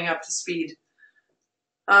kind of coming up to speed.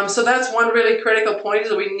 So that's one really critical point, is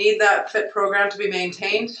that we need that FIT program to be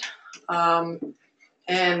maintained.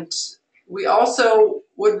 And we also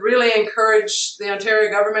would really encourage the Ontario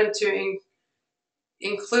government to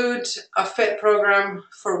include a FIT program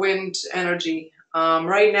for wind energy.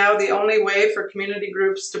 Right now, the only way for community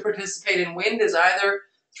groups to participate in wind is either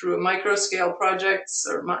through micro-scale projects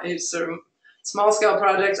or small-scale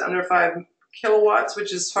projects under 5 kilowatts,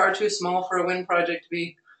 which is far too small for a wind project to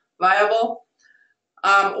be viable,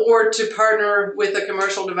 or to partner with a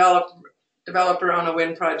commercial developer on a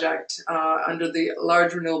wind project under the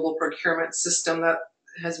large renewable procurement system that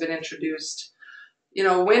has been introduced.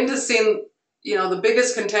 Wind has seen the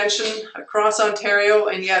biggest contention across Ontario,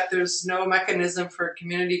 and yet there's no mechanism for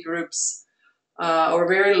community groups, or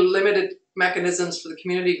very limited mechanisms for the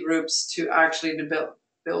community groups to actually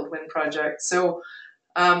build wind projects. So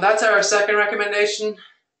that's our second recommendation.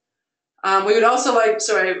 We would also like,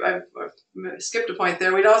 sorry, I skipped a point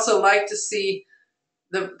there. We'd also like to see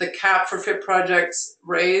the cap for FIT projects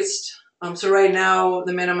raised. So right now,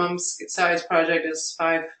 the minimum size project is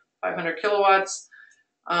 500 kilowatts.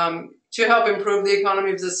 To help improve the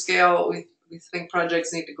economies of scale, we think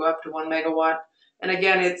projects need to go up to 1 megawatt. And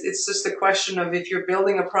again, it's just a question of, if you're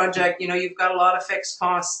building a project, you've got a lot of fixed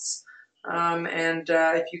costs. And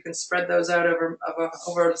if you can spread those out over a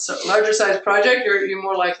larger size project, you're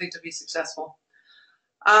more likely to be successful.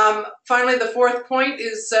 Finally, the fourth point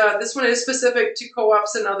is, this one is specific to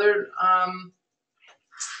co-ops and other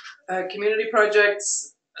community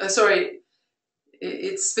projects.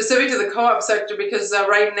 It's specific to the co-op sector because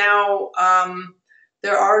right now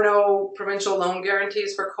there are no provincial loan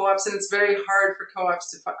guarantees for co-ops, and it's very hard for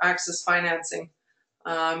co-ops to access financing.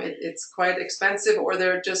 It's quite expensive, or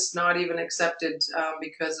they're just not even accepted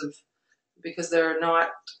because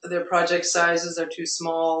their project sizes are too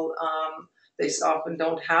small. They often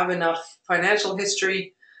don't have enough financial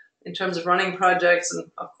history in terms of running projects,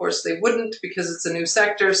 and of course they wouldn't because it's a new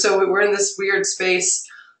sector. So we're in this weird space.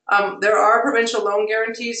 There are provincial loan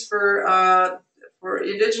guarantees for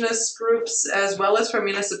Indigenous groups as well as for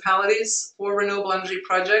municipalities for renewable energy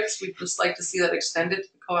projects. We'd just like to see that extended to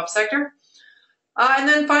the co-op sector. And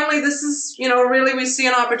then finally, this is, really we see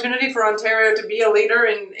an opportunity for Ontario to be a leader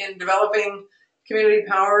in developing community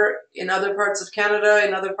power in other parts of Canada,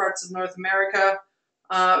 in other parts of North America.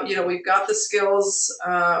 We've got the skills,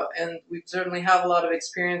 and we certainly have a lot of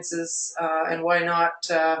experiences, and why not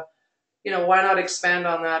expand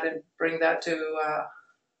on that and bring that to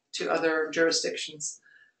other jurisdictions?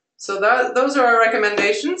 So those are our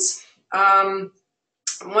recommendations. I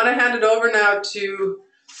want to hand it over now to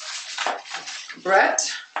Brett,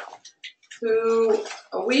 who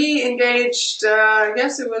we engaged, I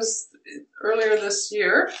guess it was earlier this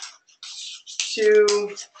year,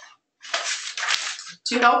 to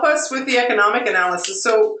help us with the economic analysis.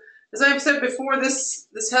 So, as I've said before, this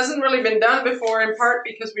hasn't really been done before, in part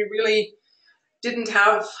because we really didn't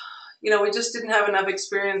have, we just didn't have enough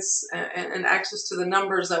experience and access to the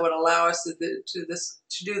numbers that would allow us to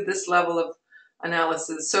do this level of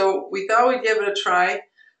analysis. So we thought we'd give it a try,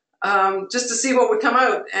 just to see what would come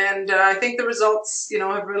out. And I think the results,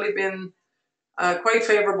 have really been quite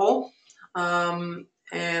favorable. And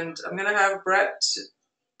I'm going to have Brett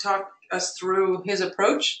talk us through his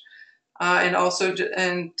approach,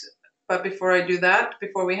 but before I do that,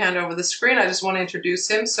 before we hand over the screen, I just want to introduce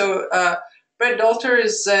him. So Brett Dolter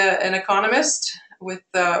is an economist with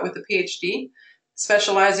a PhD,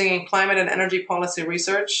 specializing in climate and energy policy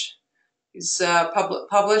research. He's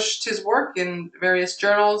published his work in various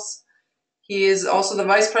journals. He is also the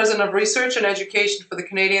Vice President of Research and Education for the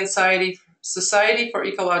Canadian Society for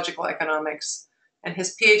Ecological Economics. And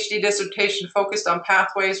his PhD dissertation focused on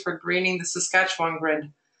pathways for greening the Saskatchewan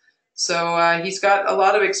grid. So he's got a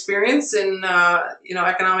lot of experience in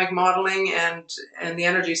economic modeling and the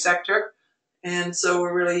energy sector, and so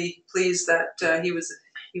we're really pleased that he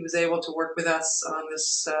was able to work with us on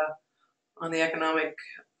this on the economic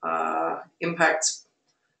impacts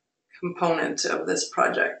component of this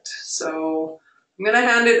project. So I'm going to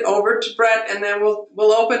hand it over to Brett, and then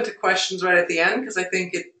we'll open to questions right at the end, because I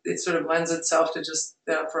think it sort of lends itself to just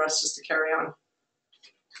for us just to carry on.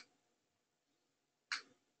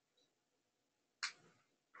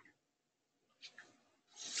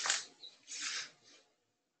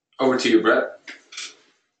 Over to you, Brett.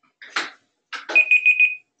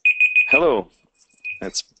 Hello.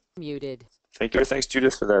 That's muted. Thank you. Thanks,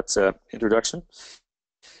 Judith, for that introduction.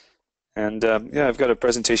 And yeah, I've got a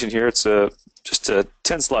presentation here. It's just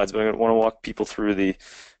 10 slides, but I want to walk people through the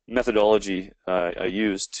methodology I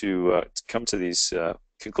used to come to these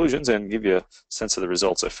conclusions and give you a sense of the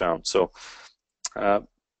results I found. So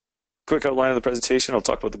quick outline of the presentation. I'll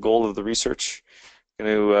talk about the goal of the research. I'm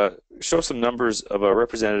going to show some numbers of a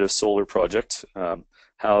representative solar project,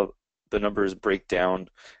 how the numbers break down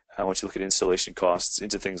once you look at installation costs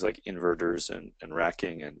into things like inverters and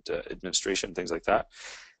racking and administration, things like that.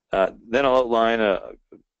 Then I'll outline a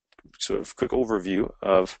sort of quick overview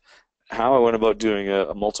of how I went about doing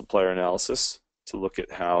a multiplier analysis to look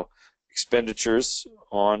at how expenditures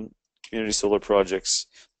on community solar projects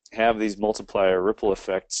have these multiplier ripple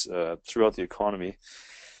effects throughout the economy.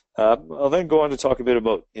 I'll then go on to talk a bit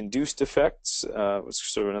about induced effects, which is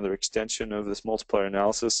sort of another extension of this multiplier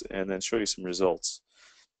analysis, and then show you some results.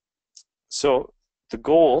 So the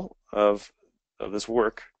goal of this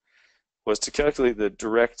work was to calculate the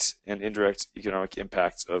direct and indirect economic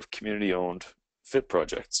impacts of community-owned FIT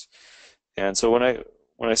projects. And so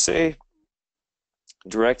when I say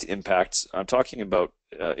direct impacts, I'm talking about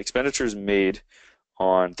expenditures made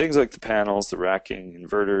on things like the panels, the racking,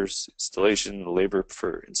 inverters, installation, the labor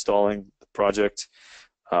for installing the project.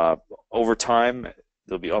 Over time,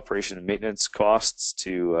 there'll be operation and maintenance costs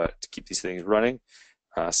to keep these things running,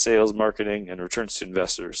 sales, marketing, and returns to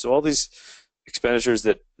investors. So all these expenditures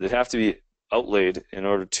that have to be outlaid in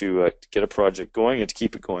order to get a project going and to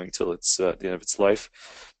keep it going until it's at the end of its life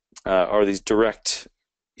are these direct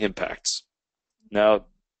impacts. Now,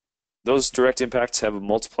 those direct impacts have a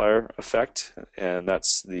multiplier effect, and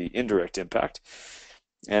that's the indirect impact.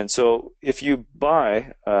 And so if you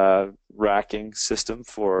buy a racking system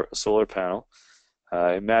for a solar panel,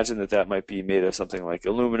 imagine that might be made of something like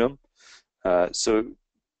aluminum. So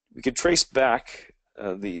we could trace back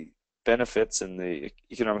the benefits and the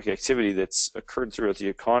economic activity that's occurred throughout the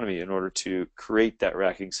economy in order to create that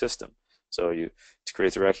racking system. So to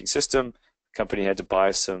create the racking system, the company had to buy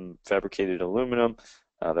some fabricated aluminum.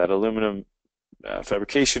 That aluminum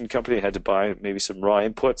fabrication company had to buy maybe some raw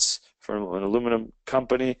inputs from an aluminum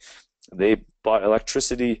company. They bought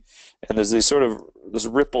electricity, and there's this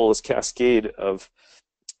ripple, this cascade of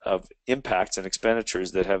impacts and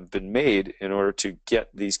expenditures that have been made in order to get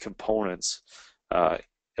these components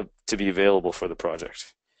to be available for the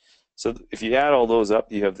project. So if you add all those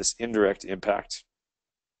up, you have this indirect impact.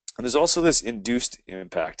 And there's also this induced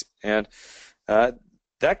impact, and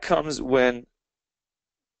that comes when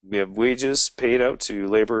we have wages paid out to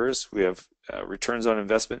laborers, we have returns on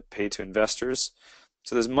investment paid to investors.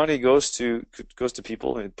 So this money goes to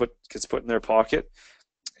people and gets put in their pocket,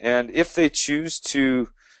 and if they choose to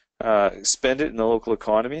spend it in the local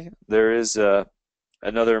economy, there is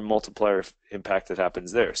another multiplier impact that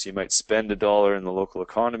happens there. So you might spend $1 in the local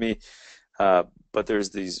economy, but there's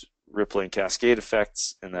these rippling cascade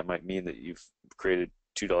effects, and that might mean that you've created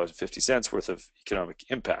 $2.50 worth of economic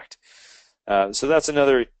impact. So that's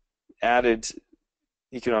another added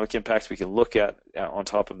economic impact we can look at on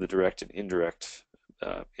top of the direct and indirect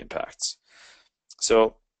impacts.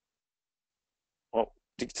 So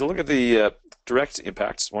to look at the direct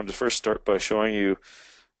impacts, I wanted to first start by showing you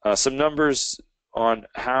some numbers on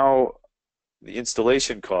how the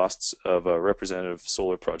installation costs of a representative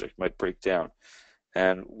solar project might break down.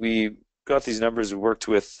 And we got these numbers. We worked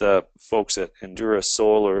with folks at Endura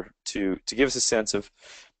Solar to give us a sense of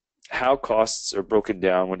how costs are broken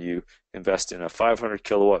down when you invest in a 500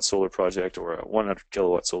 kilowatt solar project or a 100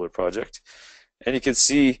 kilowatt solar project. And you can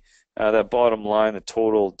see that bottom line, the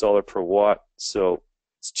total dollar per watt. So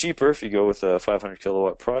it's cheaper if you go with a 500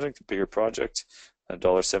 kilowatt project, a bigger project,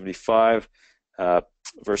 $1.75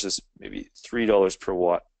 versus maybe $3 per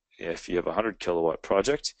watt if you have a 100 kilowatt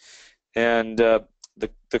project. And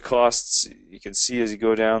the costs, you can see as you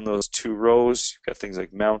go down those two rows, you've got things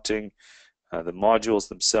like mounting, the modules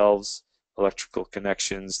themselves, electrical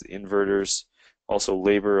connections, the inverters, also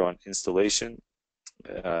labor on installation,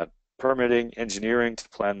 permitting, engineering to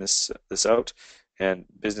plan this out, and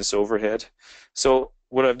business overhead. So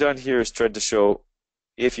what I've done here is tried to show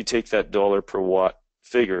if you take that dollar per watt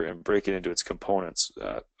figure and break it into its components,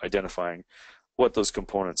 identifying what those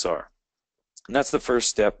components are. And that's the first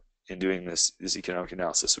step in doing this economic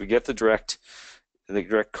analysis. We get the direct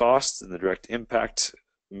costs and the direct impact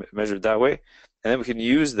measured that way, and then we can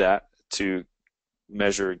use that to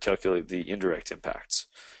measure and calculate the indirect impacts.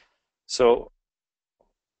 So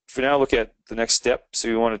for now, look at the next step. So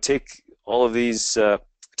we want to take all of these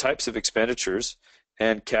types of expenditures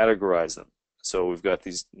and categorize them. So we've got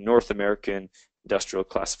these North American Industrial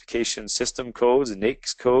Classification System codes and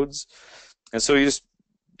NAICS codes, and so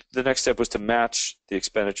the next step was to match the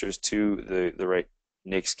expenditures to the right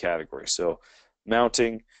NAICS category. So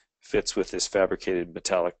mounting fits with this fabricated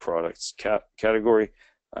metallic products category.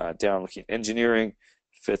 Down looking at engineering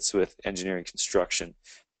fits with engineering construction.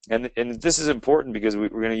 And this is important because we're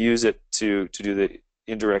going to use it to do the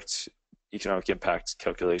indirect economic impact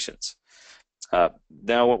calculations.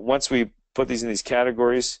 Now, once we put these in these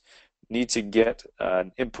categories, need to get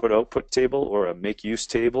an input-output table or a make-use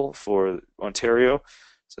table for Ontario.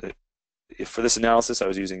 So for this analysis, I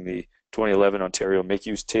was using the 2011 Ontario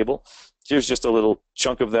make-use table. Here's just a little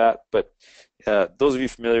chunk of that, but those of you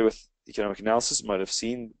familiar with economic analysis might have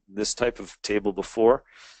seen this type of table before.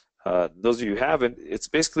 Those of you who haven't, it's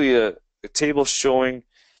basically a table showing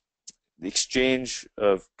the exchange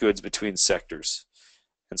of goods between sectors.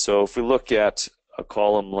 And so if we look at a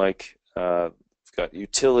column like, we've got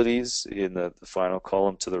utilities in the final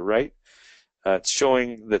column to the right, it's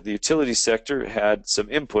showing that the utility sector had some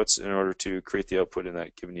inputs in order to create the output in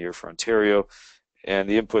that given year for Ontario. And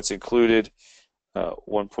the inputs included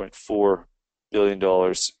 $1.4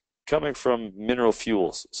 billion coming from mineral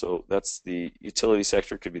fuels. So that's the utility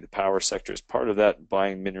sector, could be the power sector as part of that,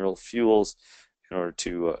 buying mineral fuels in order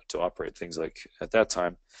to operate things like, at that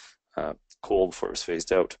time, coal before it was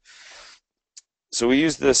phased out. So we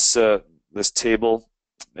use this this table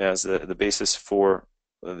as the basis for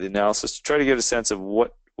the analysis to try to get a sense of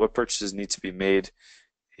what purchases need to be made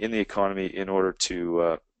in the economy in order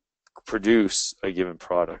to produce a given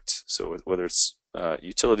product. So whether it's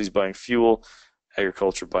utilities buying fuel,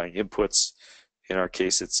 agriculture buying inputs, in our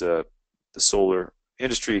case it's the solar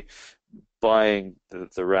industry buying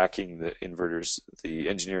the racking, the inverters, the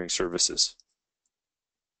engineering services.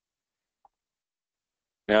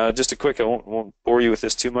 Now, just a quick, I won't bore you with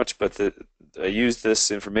this too much, but I used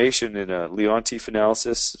this information in a Leontief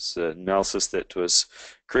analysis. It's an analysis that was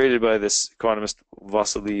created by this economist,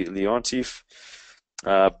 Vasily Leontief.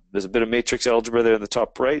 There's a bit of matrix algebra there in the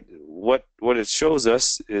top right. What it shows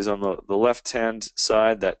us is on the left-hand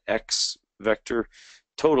side, that X vector,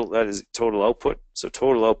 total, that is total output. So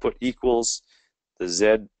total output equals the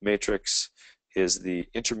Z matrix is the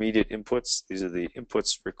intermediate inputs. These are the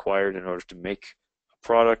inputs required in order to make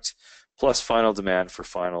product, plus final demand for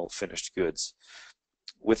final finished goods.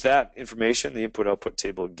 With that information, the input-output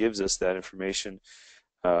table gives us that information.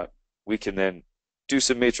 We can then do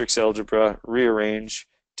some matrix algebra, rearrange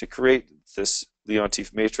to create this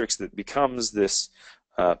Leontief matrix that becomes this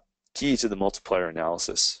key to the multiplier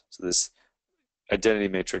analysis. So this identity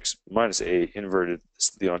matrix minus A inverted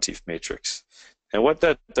this Leontief matrix. And what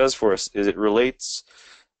that does for us is it relates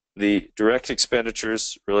the direct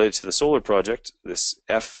expenditures related to the solar project, this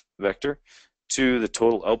F vector, to the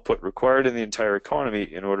total output required in the entire economy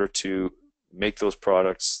in order to make those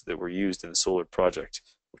products that were used in the solar project,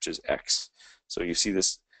 which is X. So you see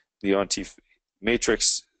this Leontief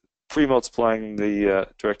matrix pre-multiplying the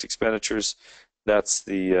direct expenditures. That's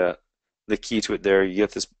the key to it there. You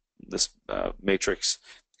get this matrix,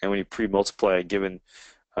 and when you pre-multiply a given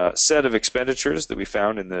set of expenditures that we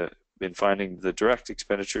found in finding the direct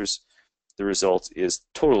expenditures, the result is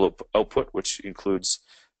total output, which includes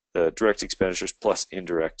the direct expenditures plus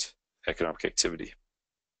indirect economic activity.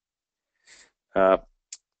 Now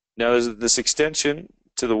there's this extension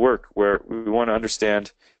to the work where we want to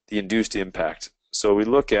understand the induced impact. So we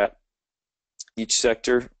look at each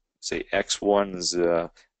sector, say X1 is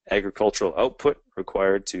agricultural output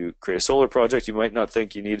required to create a solar project. You might not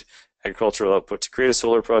think you need agricultural output to create a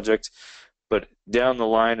solar project, but down the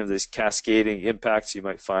line of these cascading impacts, you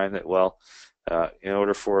might find that, well, in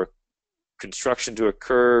order for construction to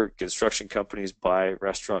occur, construction companies buy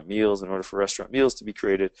restaurant meals. In order for restaurant meals to be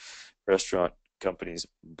created, restaurant companies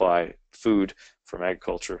buy food from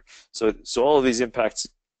agriculture. So all of these impacts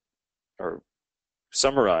are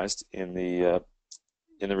summarized in the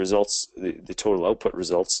results, the total output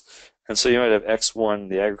results. And so you might have X1,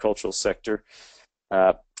 the agricultural sector,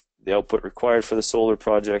 the output required for the solar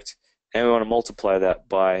project, and we want to multiply that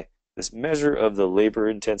by this measure of the labor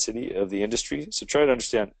intensity of the industry. So try to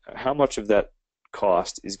understand how much of that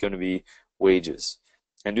cost is going to be wages,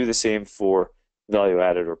 and do the same for value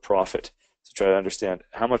added or profit. So try to understand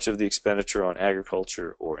how much of the expenditure on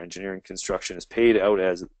agriculture or engineering construction is paid out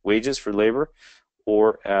as wages for labor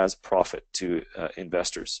or as profit to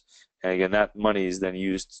investors. And again, that money is then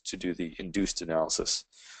used to do the induced analysis.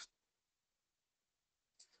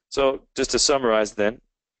 So just to summarize then,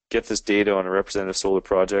 get this data on a representative solar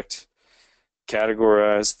project,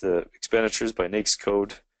 categorize the expenditures by NAICS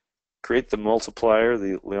code, create the multiplier,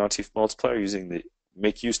 the Leontief multiplier, using the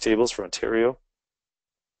make-use tables for Ontario.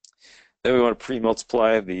 Then we want to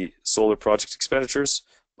pre-multiply the solar project expenditures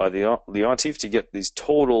by the Leontief to get these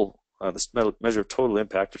total, this measure of total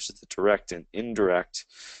impact, which is the direct and indirect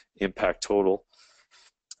impact total.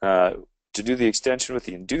 To do the extension with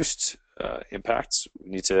the induced impacts, we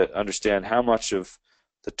need to understand how much of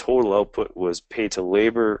the total output was paid to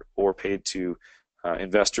labor or paid to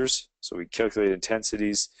investors. So we calculate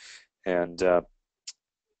intensities and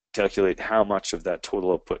calculate how much of that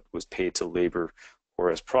total output was paid to labor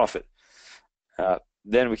or as profit.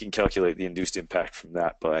 Then we can calculate the induced impact from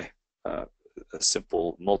that by a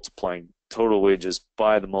simple multiplying total wages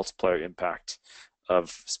by the multiplier impact of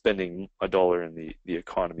spending $1 in the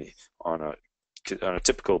economy on a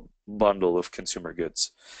typical bundle of consumer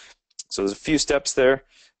goods. So there's a few steps there,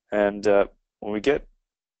 and when we get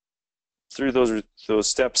through those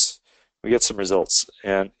steps, we get some results.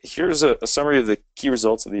 And here's a summary of the key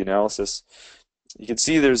results of the analysis. You can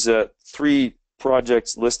see there's 3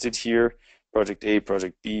 projects listed here: Project A,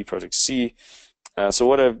 Project B, Project C. So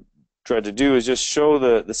what I've tried to do is just show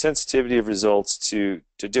the sensitivity of results to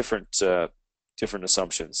different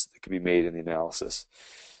assumptions that could be made in the analysis.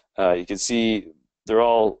 You can see they're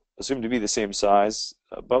all assumed to be the same size,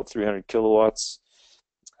 about 300 kilowatts.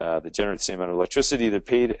 They generate the same amount of electricity. They're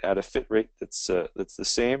paid at a fit rate that's the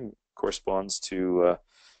same, corresponds to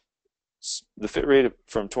the fit rate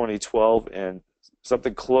from 2012 and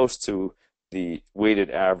something close to the weighted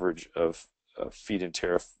average of feed-in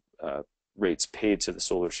tariff rates paid to the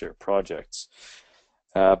solar share projects.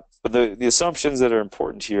 But the assumptions that are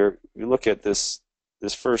important here, we look at this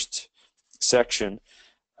first section.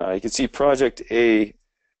 You can see Project A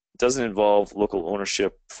doesn't involve local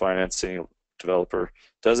ownership, financing, developer,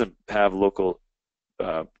 doesn't have local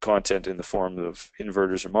content in the form of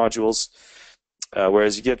inverters or modules,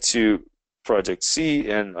 whereas you get to Project C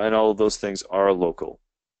and all of those things are local.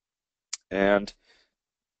 And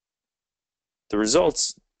the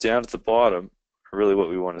results down at the bottom are really what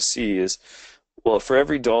we want to see is, well, for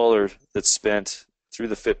every dollar that's spent through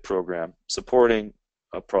the FIT program supporting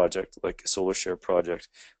a project like a solar share project,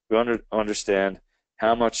 we understand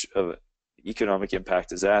how much of economic impact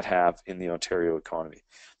does that have in the Ontario economy.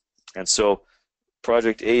 And so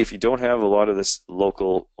Project A, if you don't have a lot of this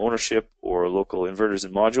local ownership or local inverters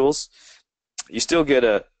and modules, you still get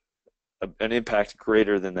an impact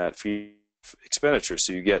greater than that feed expenditure.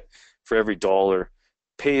 So you get, for every dollar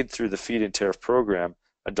paid through the feed-in tariff program,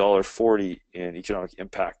 $1.40 in economic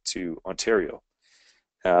impact to Ontario.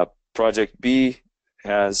 Project B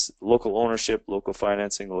has local ownership, local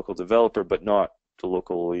financing, local developer, but not the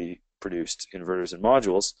locally produced inverters and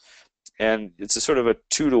modules. And it's a sort of a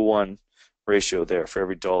 2-to-1 ratio there. For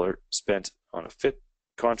every dollar spent on a FIT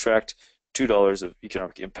contract, $2 of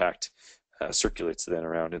economic impact circulates then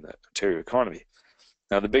around in the Ontario economy.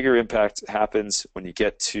 Now, the bigger impact happens when you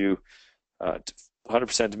get to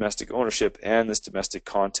 100% domestic ownership and this domestic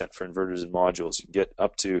content for inverters and modules. You can get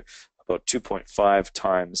up to about 2.5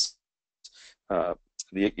 times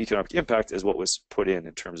the economic impact as what was put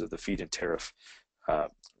in terms of the feed-in tariff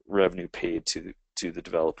revenue paid to the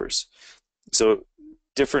developers. So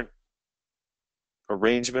different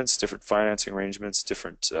arrangements, different financing arrangements,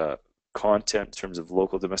 different content in terms of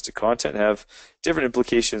local domestic content have different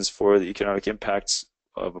implications for the economic impacts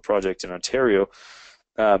of a project in Ontario.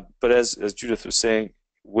 But as Judith was saying,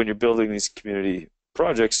 when you're building these community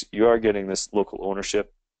projects, you are getting this local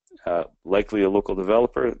ownership, likely a local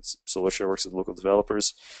developer. SolarShare works with local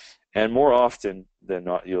developers, and more often than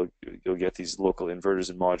not, you'll get these local inverters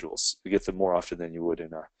and modules. You get them more often than you would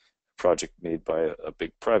in a project made by a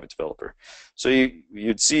big private developer. So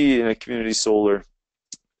you'd see in a community solar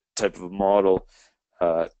type of a model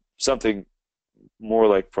something more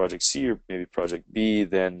like Project C or maybe Project B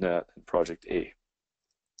than Project A.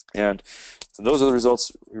 And so those are the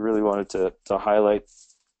results we really wanted to highlight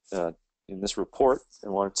in this report,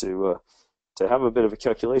 and wanted to have a bit of a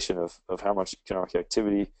calculation of how much economic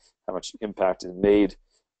activity, how much impact is made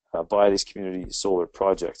by these community solar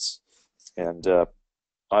projects. And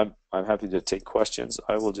I'm happy to take questions.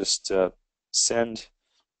 I will just send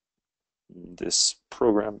this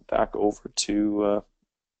program back over to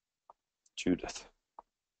Judith.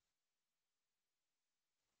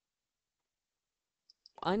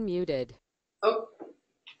 Unmuted. Oh,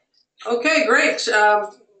 okay, great.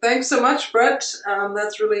 Thanks so much, Brett.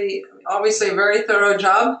 That's really obviously a very thorough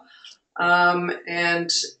job.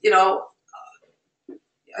 And, you know,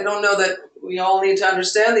 I don't know that we all need to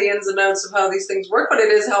understand the ins and outs of how these things work, but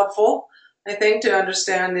it is helpful, I think, to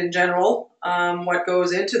understand in general what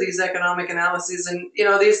goes into these economic analyses. And, you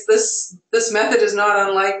know, this method is not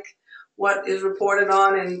unlike what is reported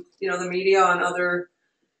on in, you know, the media on other,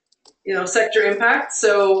 you know, sector impact.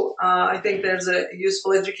 So I think there's a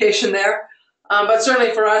useful education there. But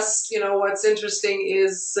certainly for us, you know, what's interesting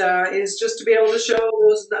is just to be able to show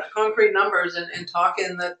those concrete numbers and talk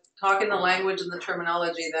in the language and the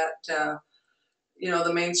terminology that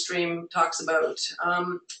the mainstream talks about.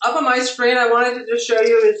 Up on my screen, I wanted to just show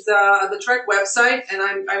you is the Trek website,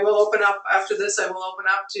 and I will open up after this. I will open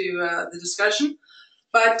up to the discussion,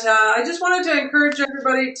 but I just wanted to encourage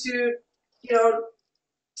everybody to,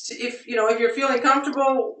 if you're feeling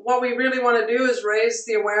comfortable, what we really want to do is raise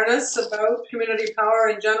the awareness about community power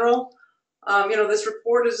in general. This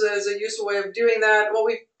report is a useful way of doing that. What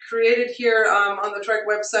we've created here on the Trek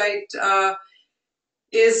website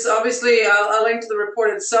is obviously a link to the report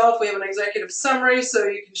itself. We have an executive summary, so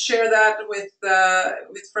you can share that with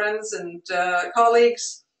friends and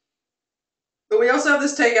colleagues. But we also have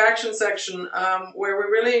this Take Action section where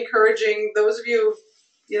we're really encouraging those of you,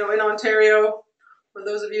 in Ontario, for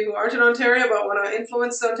those of you who aren't in Ontario but want to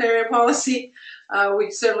influence Ontario policy.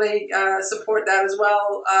 We certainly support that as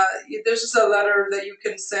well. There's just a letter that you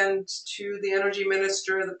can send to the Energy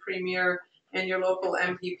Minister, the Premier, and your local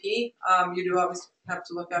MPP. You do obviously have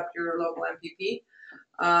to look up your local MPP.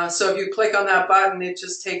 So if you click on that button, it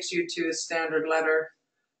just takes you to a standard letter.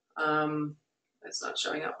 It's not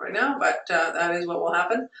showing up right now, but that is what will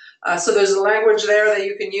happen. So there's a language there that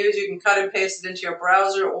you can use. You can cut and paste it into your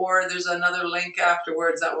browser, or there's another link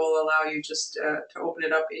afterwards that will allow you just to open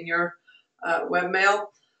it up in your webmail.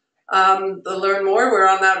 The Learn More, we're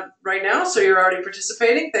on that right now, so you're already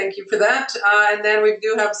participating. Thank you for that. And then we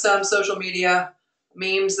do have some social media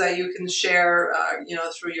memes that you can share,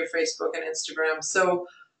 through your Facebook and Instagram, so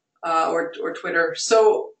or Twitter.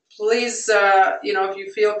 So please, if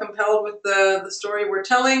you feel compelled with the story we're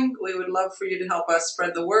telling, we would love for you to help us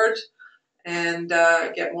spread the word and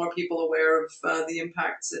get more people aware of the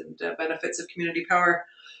impacts and benefits of community power.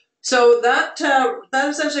 So that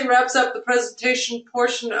essentially wraps up the presentation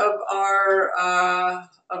portion of our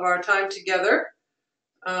time together.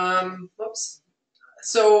 Whoops.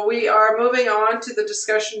 So we are moving on to the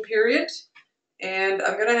discussion period, and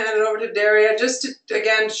I'm going to hand it over to Daria just to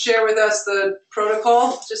again share with us the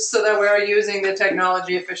protocol, just so that we are using the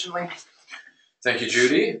technology efficiently. Thank you,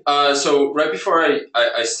 Judy. So right before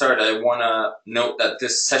I start, I want to note that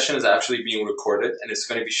this session is actually being recorded, and it's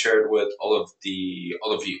going to be shared with all of the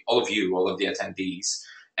attendees,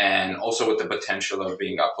 and also with the potential of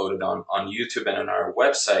being uploaded on YouTube and on our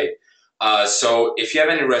website. So if you have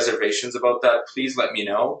any reservations about that, please let me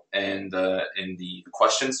know in the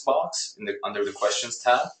questions box under the questions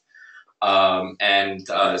tab.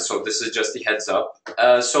 So this is just the heads up.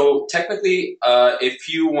 So technically, if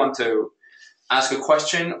you want to ask a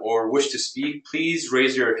question or wish to speak, please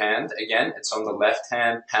raise your hand. Again, it's on the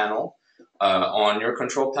left-hand panel on your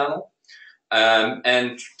control panel.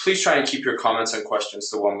 And please try and keep your comments and questions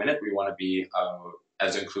to 1 minute. We want to be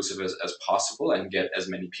as inclusive as possible and get as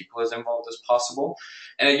many people as involved as possible.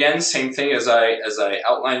 And again, same thing as I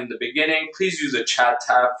outlined in the beginning, please use the chat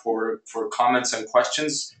tab for comments and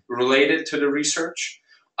questions related to the research.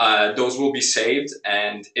 Those will be saved,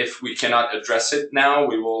 and if we cannot address it now,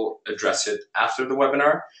 we will address it after the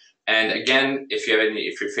webinar. And again, if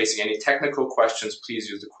you're facing any technical questions, please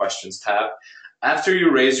use the questions tab. After you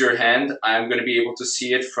raise your hand, I'm going to be able to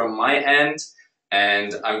see it from my end,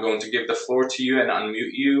 and I'm going to give the floor to you and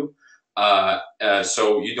unmute you,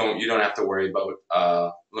 so you don't have to worry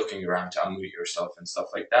about looking around to unmute yourself and stuff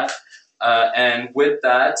like that. And with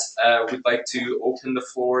that, we'd like to open the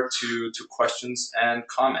floor to questions and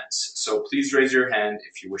comments. So please raise your hand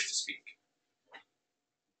if you wish to speak.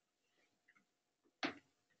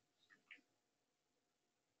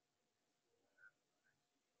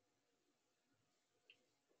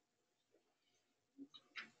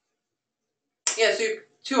 Yes, you have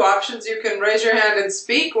two options. You can raise your hand and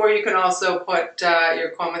speak, or you can also put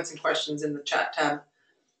your comments and questions in the chat tab,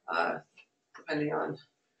 depending on.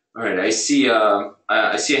 All right, I see a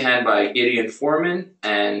hand by Gideon Foreman,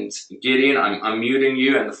 and Gideon, I'm muting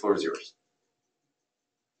you, and the floor is yours.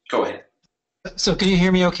 Go ahead. So can you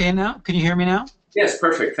hear me okay now? Can you hear me now? Yes,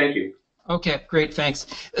 perfect. Thank you. Okay, great, thanks.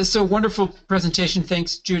 So wonderful presentation.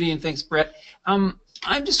 Thanks, Judy, and thanks, Brett.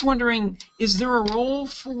 I'm just wondering, is there a role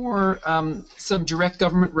for some direct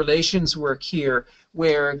government relations work here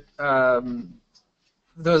where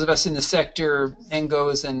those of us in the sector,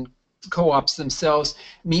 NGOs and co-ops themselves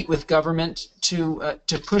meet with government to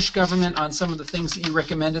push government on some of the things that you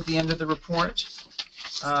recommend at the end of the report?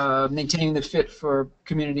 Maintaining the fit for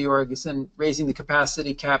community orgs and raising the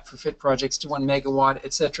capacity cap for fit projects to 1 megawatt,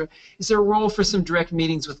 etc. Is there a role for some direct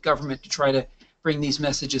meetings with government to try to bring these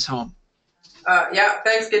messages home? Yeah,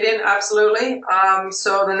 thanks, Gideon. Absolutely.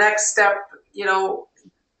 So the next step,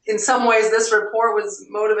 in some ways, this report was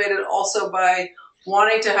motivated also by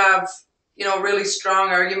wanting to have, really strong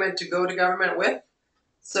argument to go to government with.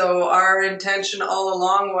 So our intention all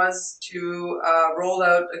along was to roll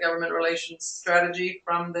out a government relations strategy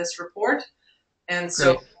from this report. And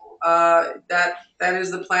so Great. that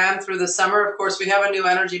is the plan through the summer. Of course, we have a new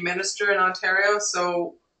energy minister in Ontario,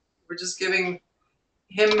 so we're just giving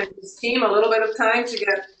him and his team a little bit of time to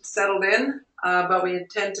get settled in, but we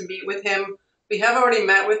intend to meet with him. We have already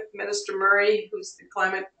met with Minister Murray, who's the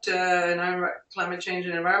climate change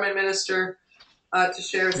and environment minister, to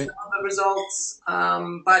share some Great. of the results.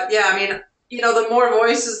 But yeah, I mean, the more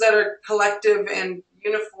voices that are collective and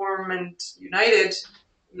uniform and united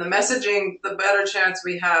in the messaging, the better chance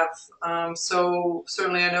we have. So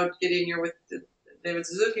certainly, I know, Gideon, you're with the David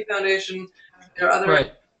Suzuki Foundation. There are other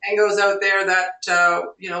Right. angos out there that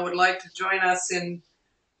would like to join us in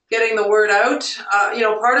getting the word out.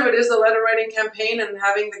 Part of it is the letter writing campaign and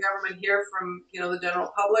having the government hear from the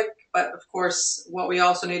general public. But of course, what we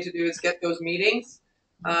also need to do is get those meetings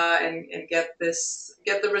and get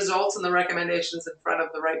the results and the recommendations in front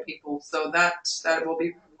of the right people. So that will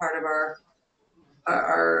be part of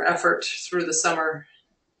our effort through the summer.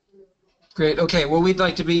 Great. Okay. Well, we'd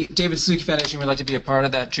like to be David Suzuki Foundation. We'd like to be a part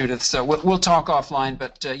of that, Judith. So we'll talk offline.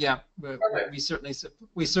 But yeah, we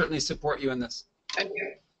certainly support you in this. Thank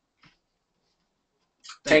you.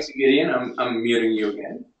 Thanks, Gideon. I'm muting you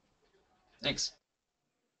again. Thanks.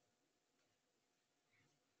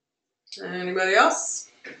 Anybody else?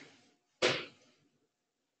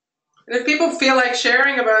 And if people feel like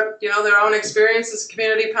sharing about their own experiences,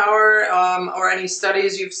 community power, or any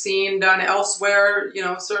studies you've seen done elsewhere,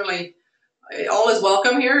 certainly all is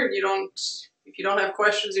welcome here. If you don't have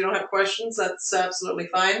questions, you don't have questions. That's absolutely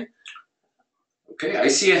fine. Okay, I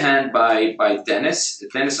see a hand by Dennis.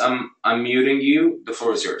 Dennis, I'm muting you. The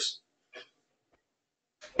floor is yours.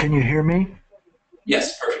 Can you hear me?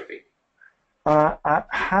 Yes, perfectly.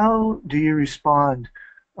 How do you respond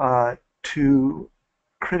to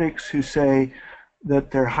critics who say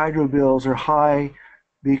that their hydro bills are high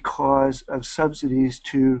because of subsidies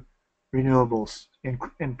to renewables,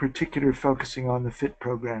 in particular focusing on the FIT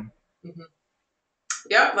program? Mm-hmm.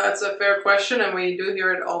 Yeah, that's a fair question, and we do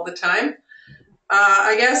hear it all the time.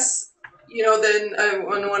 I guess, then I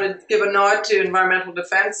want to give a nod to Environmental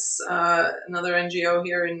Defence, another NGO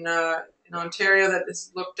here in Ontario that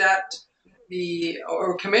has looked at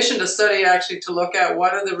or commissioned a study actually to look at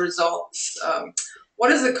what are the results,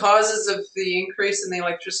 what is the causes of the increase in the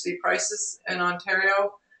electricity prices in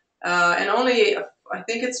Ontario, and only, I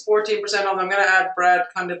think it's 14%, although I'm going to add Brad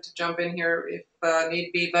Cundiff to jump in here if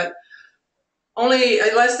need be, but only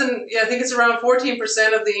less than, I think it's around 14%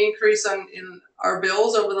 of the increase in our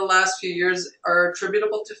bills over the last few years are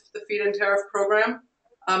attributable to the feed-in tariff program.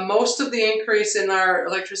 Most of the increase in our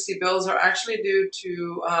electricity bills are actually due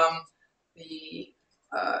to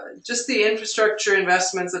just the infrastructure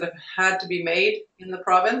investments that have had to be made in the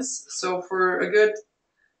province. So for a good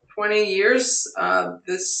 20 years,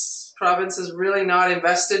 this province has really not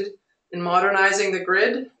invested in modernizing the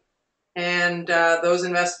grid. And those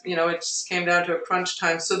it just came down to a crunch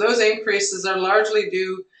time. So those increases are largely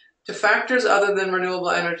due to factors other than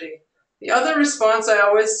renewable energy. The other response I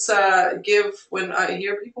always give when I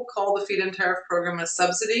hear people call the feed-in tariff program a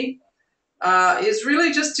subsidy is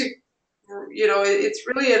really just to, it's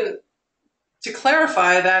really to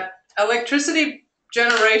clarify that electricity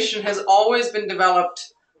generation has always been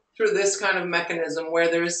developed through this kind of mechanism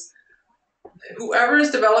where there's whoever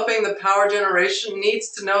is developing the power generation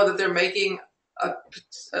needs to know that they're making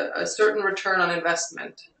a certain return on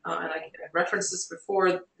investment. And I referenced this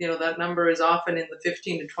before, that number is often in the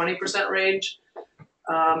 15 to 20% range.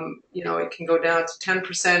 It can go down to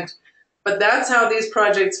 10%. But that's how these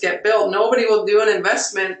projects get built. Nobody will do an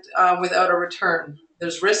investment without a return.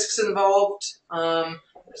 There's risks involved.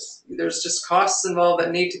 There's just costs involved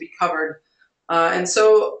that need to be covered. And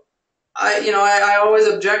so I always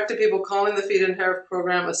object to people calling the feed-in tariff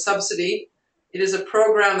program a subsidy. It is a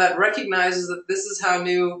program that recognizes that this is how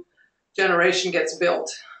new generation gets built.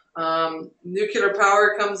 Nuclear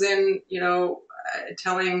power comes in,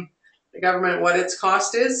 telling the government what its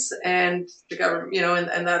cost is, and the government,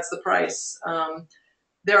 and that's the price.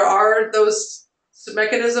 There are those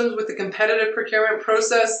mechanisms with the competitive procurement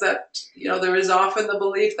process that, there is often the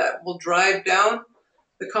belief that will drive down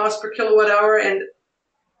the cost per kilowatt hour. And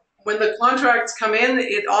when the contracts come in,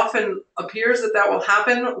 it often appears that will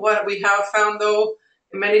happen. What we have found, though,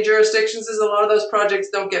 in many jurisdictions is a lot of those projects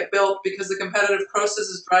don't get built because the competitive process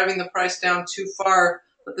is driving the price down too far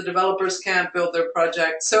that the developers can't build their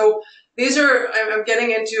project. So these are, I'm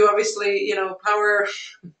getting into, obviously, power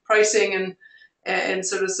pricing and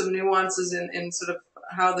sort of some nuances in sort of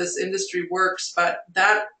how this industry works. But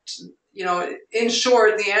that, in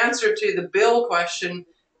short, the answer to the bill question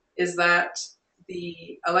is that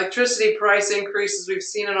the electricity price increases we've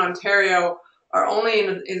seen in Ontario are only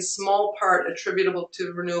in small part attributable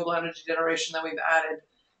to renewable energy generation that we've added.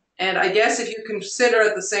 And I guess if you consider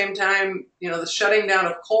at the same time, the shutting down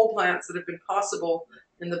of coal plants that have been possible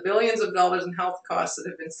and the billions of dollars in health costs that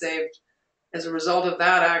have been saved as a result of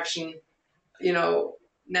that action,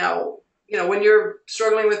 now, when you're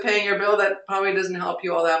struggling with paying your bill, that probably doesn't help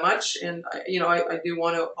you all that much. And, I do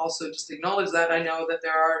want to also just acknowledge that. I know that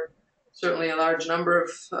there are certainly a large number of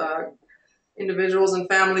individuals and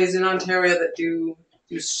families in Ontario that do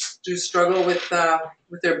struggle with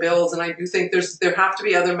their bills, and I do think there have to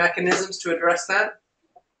be other mechanisms to address that.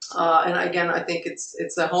 And again, I think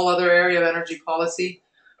it's a whole other area of energy policy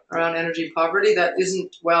around energy poverty that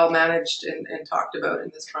isn't well managed and talked about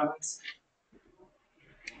in this province.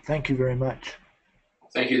 Thank you very much.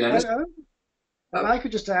 Thank you, Dennis. I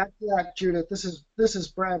could just add to that, Judith. This is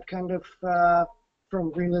Brad, kind of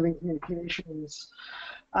from Green Living Communications.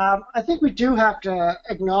 I think we do have to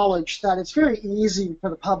acknowledge that it's very easy for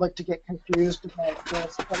the public to get confused about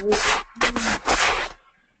this. But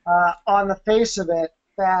on the face of it,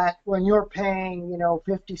 that when you're paying,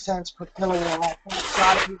 50 cents per kilowatt, that's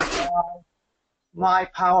got to be why my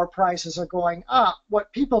power prices are going up.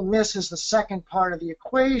 What people miss is the second part of the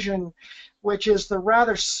equation, which is the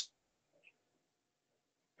rather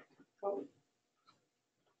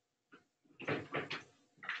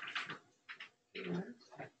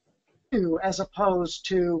as opposed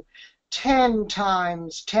to 10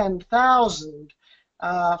 times 10,000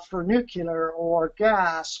 for nuclear or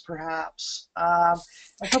gas, perhaps. And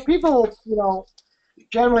so people,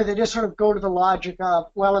 generally they just sort of go to the logic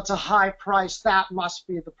of, well, it's a high price, that must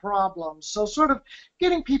be the problem. So sort of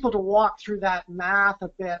getting people to walk through that math a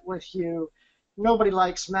bit with you. Nobody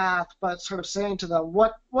likes math, but sort of saying to them,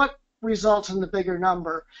 what results in the bigger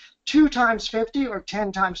number? 2 times 50 or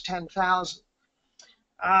 10 times 10,000?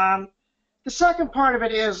 The second part of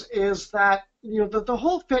it is that the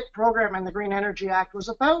whole FIT program and the Green Energy Act was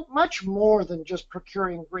about much more than just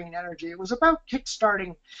procuring green energy. It was about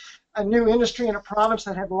kickstarting a new industry in a province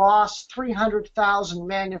that had lost 300,000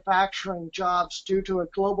 manufacturing jobs due to a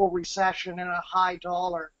global recession and a high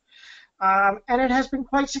dollar. And it has been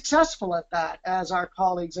quite successful at that, as our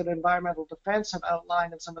colleagues at Environmental Defense have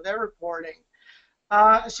outlined in some of their reporting.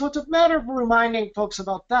 So it's a matter of reminding folks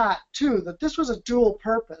about that, too, that this was a dual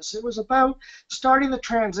purpose. It was about starting the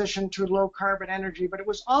transition to low-carbon energy, but it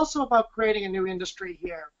was also about creating a new industry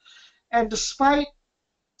here. And despite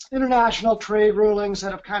international trade rulings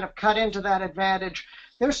that have kind of cut into that advantage,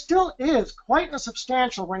 there still is quite a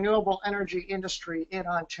substantial renewable energy industry in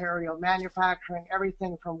Ontario, manufacturing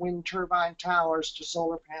everything from wind turbine towers to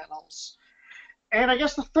solar panels. And I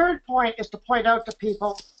guess the third point is to point out to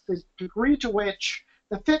people the degree to which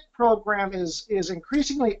the FIT program is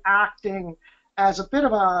increasingly acting as a bit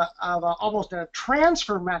of almost a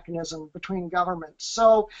transfer mechanism between governments.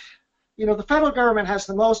 So, the federal government has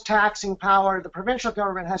the most taxing power, the provincial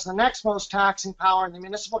government has the next most taxing power, and the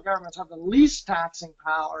municipal governments have the least taxing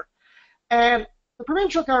power. And the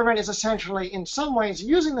provincial government is essentially, in some ways,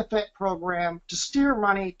 using the FIT program to steer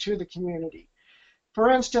money to the community. For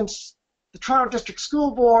instance, the Toronto District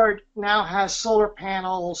School Board now has solar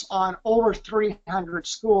panels on over 300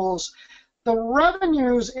 schools. The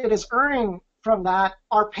revenues it is earning from that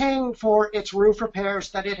are paying for its roof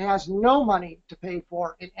repairs that it has no money to pay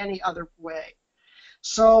for in any other way.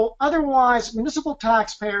 So otherwise, municipal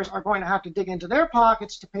taxpayers are going to have to dig into their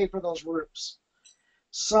pockets to pay for those roofs.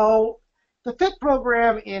 So the FIT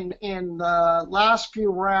program in the last few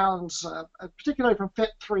rounds, particularly from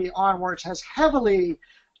FIT 3 onwards, has heavily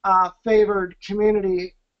favored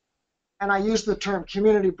community, and I use the term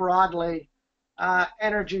community broadly,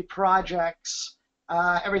 energy projects,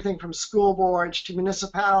 everything from school boards to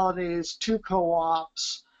municipalities to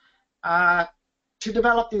co-ops, to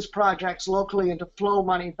develop these projects locally and to flow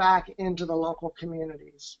money back into the local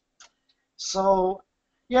communities. So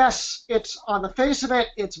yes, it's on the face of it,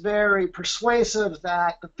 it's very persuasive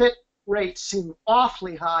that the FIT rates seem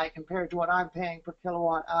awfully high compared to what I'm paying per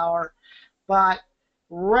kilowatt hour, but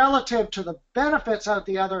relative to the benefits out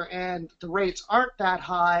the other end, the rates aren't that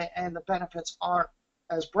high, and the benefits are,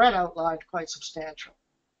 as Brett outlined, quite substantial.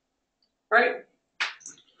 Right.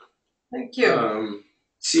 Thank you.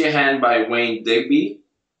 See a hand by Wayne Digby.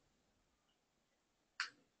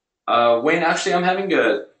 Wayne, actually, I'm having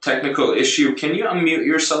a technical issue. Can you unmute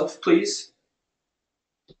yourself, please?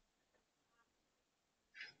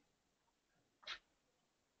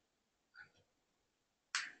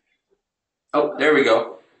 Oh, there we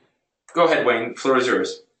go. Go ahead, Wayne. The floor is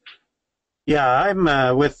yours. Yeah,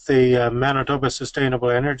 I'm with the Manitoba Sustainable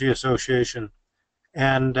Energy Association,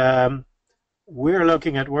 And we're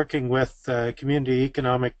looking at working with community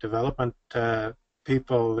economic development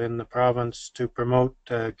people in the province to promote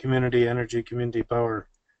community energy, community power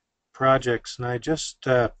projects. And I just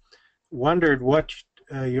wondered what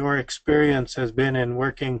your experience has been in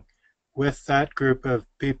working with that group of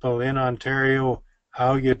people in Ontario,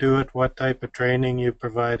 how you do it, what type of training you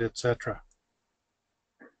provide, etc.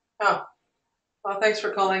 Oh, well, thanks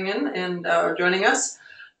for calling in and joining us.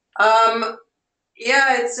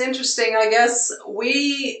 Yeah, it's interesting. I guess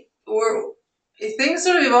things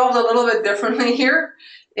sort of evolved a little bit differently here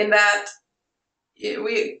in that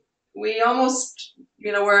we almost,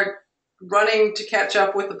 were running to catch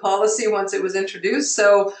up with the policy once it was introduced.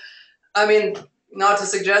 So, I mean, not to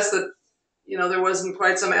suggest that, there wasn't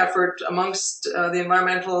quite some effort amongst the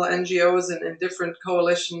environmental NGOs and different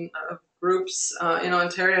coalition groups in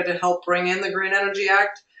Ontario to help bring in the Green Energy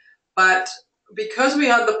Act. But because we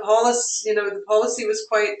had the policy, the policy was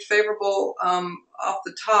quite favorable off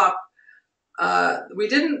the top. We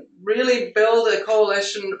didn't really build a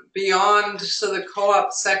coalition beyond the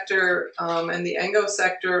co-op sector and the ENGO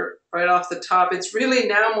sector right off the top. It's really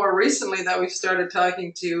now more recently that we've started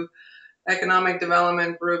talking to economic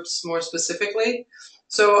development groups more specifically.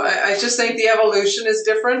 So I just think the evolution is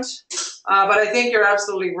different. But I think you're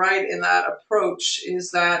absolutely right in that approach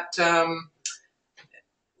is that,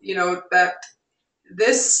 that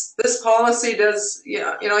this policy does,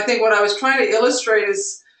 I think what I was trying to illustrate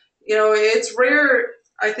is, it's rare,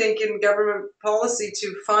 I think, in government policy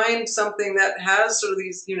to find something that has sort of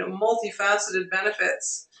these, multifaceted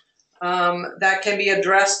benefits that can be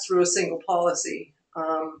addressed through a single policy.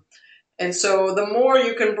 And so the more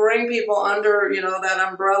you can bring people under, that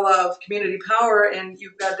umbrella of community power, and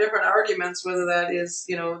you've got different arguments, whether that is,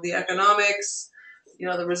 the economics,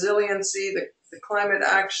 the resiliency, the climate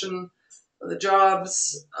action, the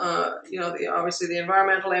jobs, obviously the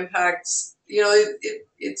environmental impacts.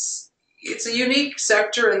 It's a unique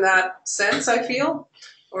sector in that sense, I feel,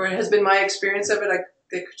 or it has been my experience of it.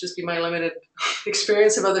 It could just be my limited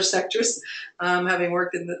experience of other sectors, having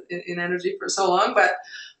worked in energy for so long. But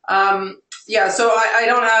yeah, so I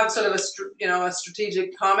don't have sort of a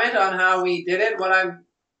strategic comment on how we did it. What I'm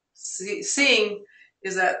seeing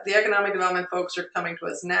is that the economic development folks are coming to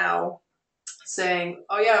us now saying,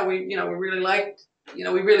 oh yeah, we really like, we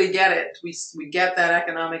really get it. We get that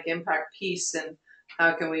economic impact piece, and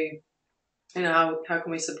how can we, how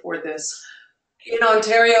can we support this? In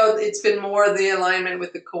Ontario, it's been more the alignment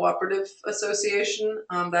with the cooperative association.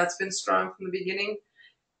 That's been strong from the beginning.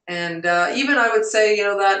 And even I would say,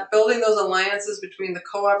 that building those alliances between the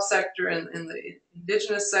co-op sector and the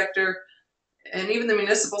Indigenous sector, and even the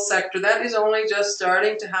municipal sector, that is only just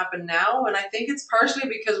starting to happen now. And I think it's partially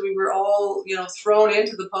because we were all, thrown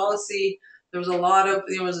into the policy. There was a lot of,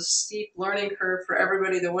 it was a steep learning curve for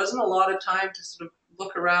everybody. There wasn't a lot of time to sort of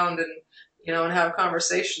look around and, and have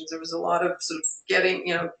conversations. There was a lot of sort of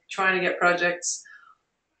getting, trying to get projects,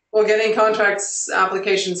 getting contracts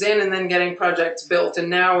applications in and then getting projects built. And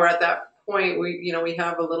now we're at that point, we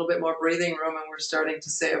have a little bit more breathing room, and we're starting to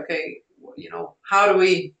say, okay, how do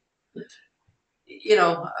we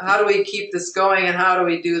keep this going, and how do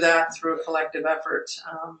we do that through a collective effort?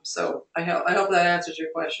 So I hope that answers your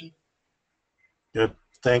question. Good.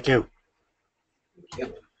 Thank you. Thank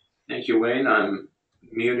you. Thank you, Wayne. I'm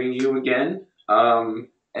muting you again.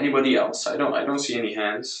 Anybody else? I don't see any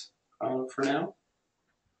hands for now.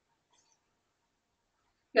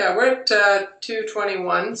 Yeah, we're at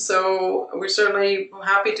 2:21, so we're certainly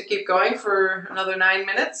happy to keep going for another 9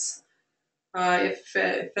 minutes. If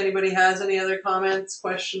anybody has any other comments,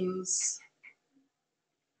 questions.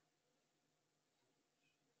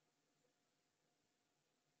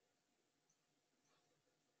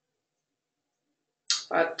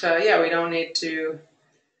 But yeah, we don't need to,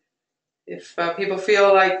 if people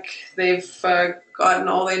feel like they've gotten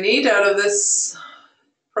all they need out of this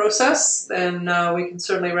process, then we can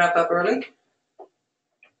certainly wrap up early.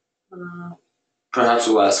 Perhaps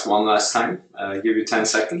we'll ask one last time. Give you 10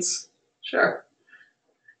 seconds. Sure.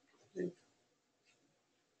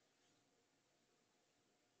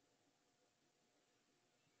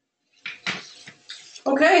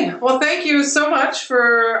 Okay, well, thank you so much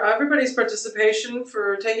for everybody's participation,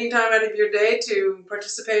 for taking time out of your day to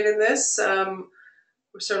participate in this.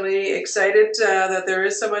 We're certainly excited that there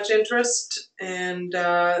is so much interest, and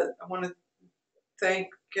I want to thank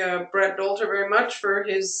Brett Dolter very much for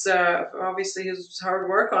his, obviously his hard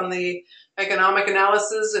work on the economic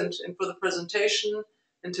analysis and for the presentation,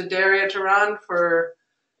 and to Daria Turan for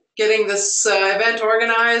getting this event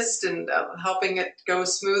organized and helping it go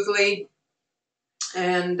smoothly,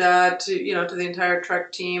 and to the entire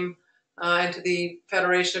Trek team and to the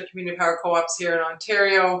Federation of Community Power Co-ops here in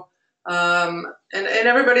Ontario, and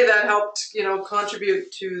everybody that helped,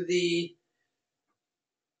 contribute to the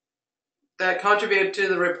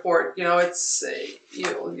report. It's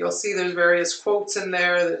you'll see there's various quotes in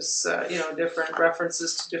there. There's different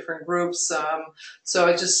references to different groups. So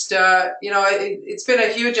it just it's been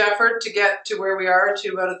a huge effort to get to where we are,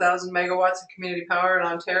 to about 1,000 megawatts of community power in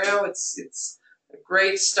Ontario. It's a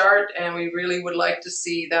great start, and we really would like to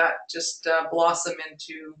see that just blossom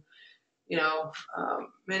into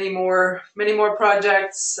many more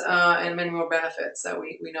projects and many more benefits that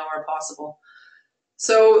we know are possible.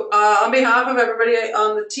 So on behalf of everybody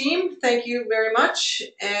on the team, thank you very much,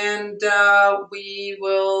 and we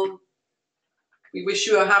wish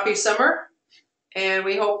you a happy summer, and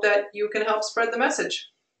we hope that you can help spread the message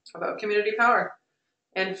about community power.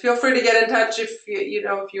 And feel free to get in touch if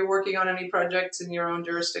if you're working on any projects in your own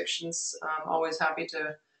jurisdictions. I'm always happy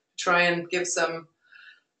to try and give some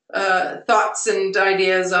thoughts and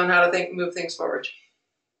ideas on how to move things forward.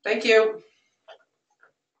 Thank you.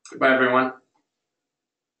 Goodbye, everyone.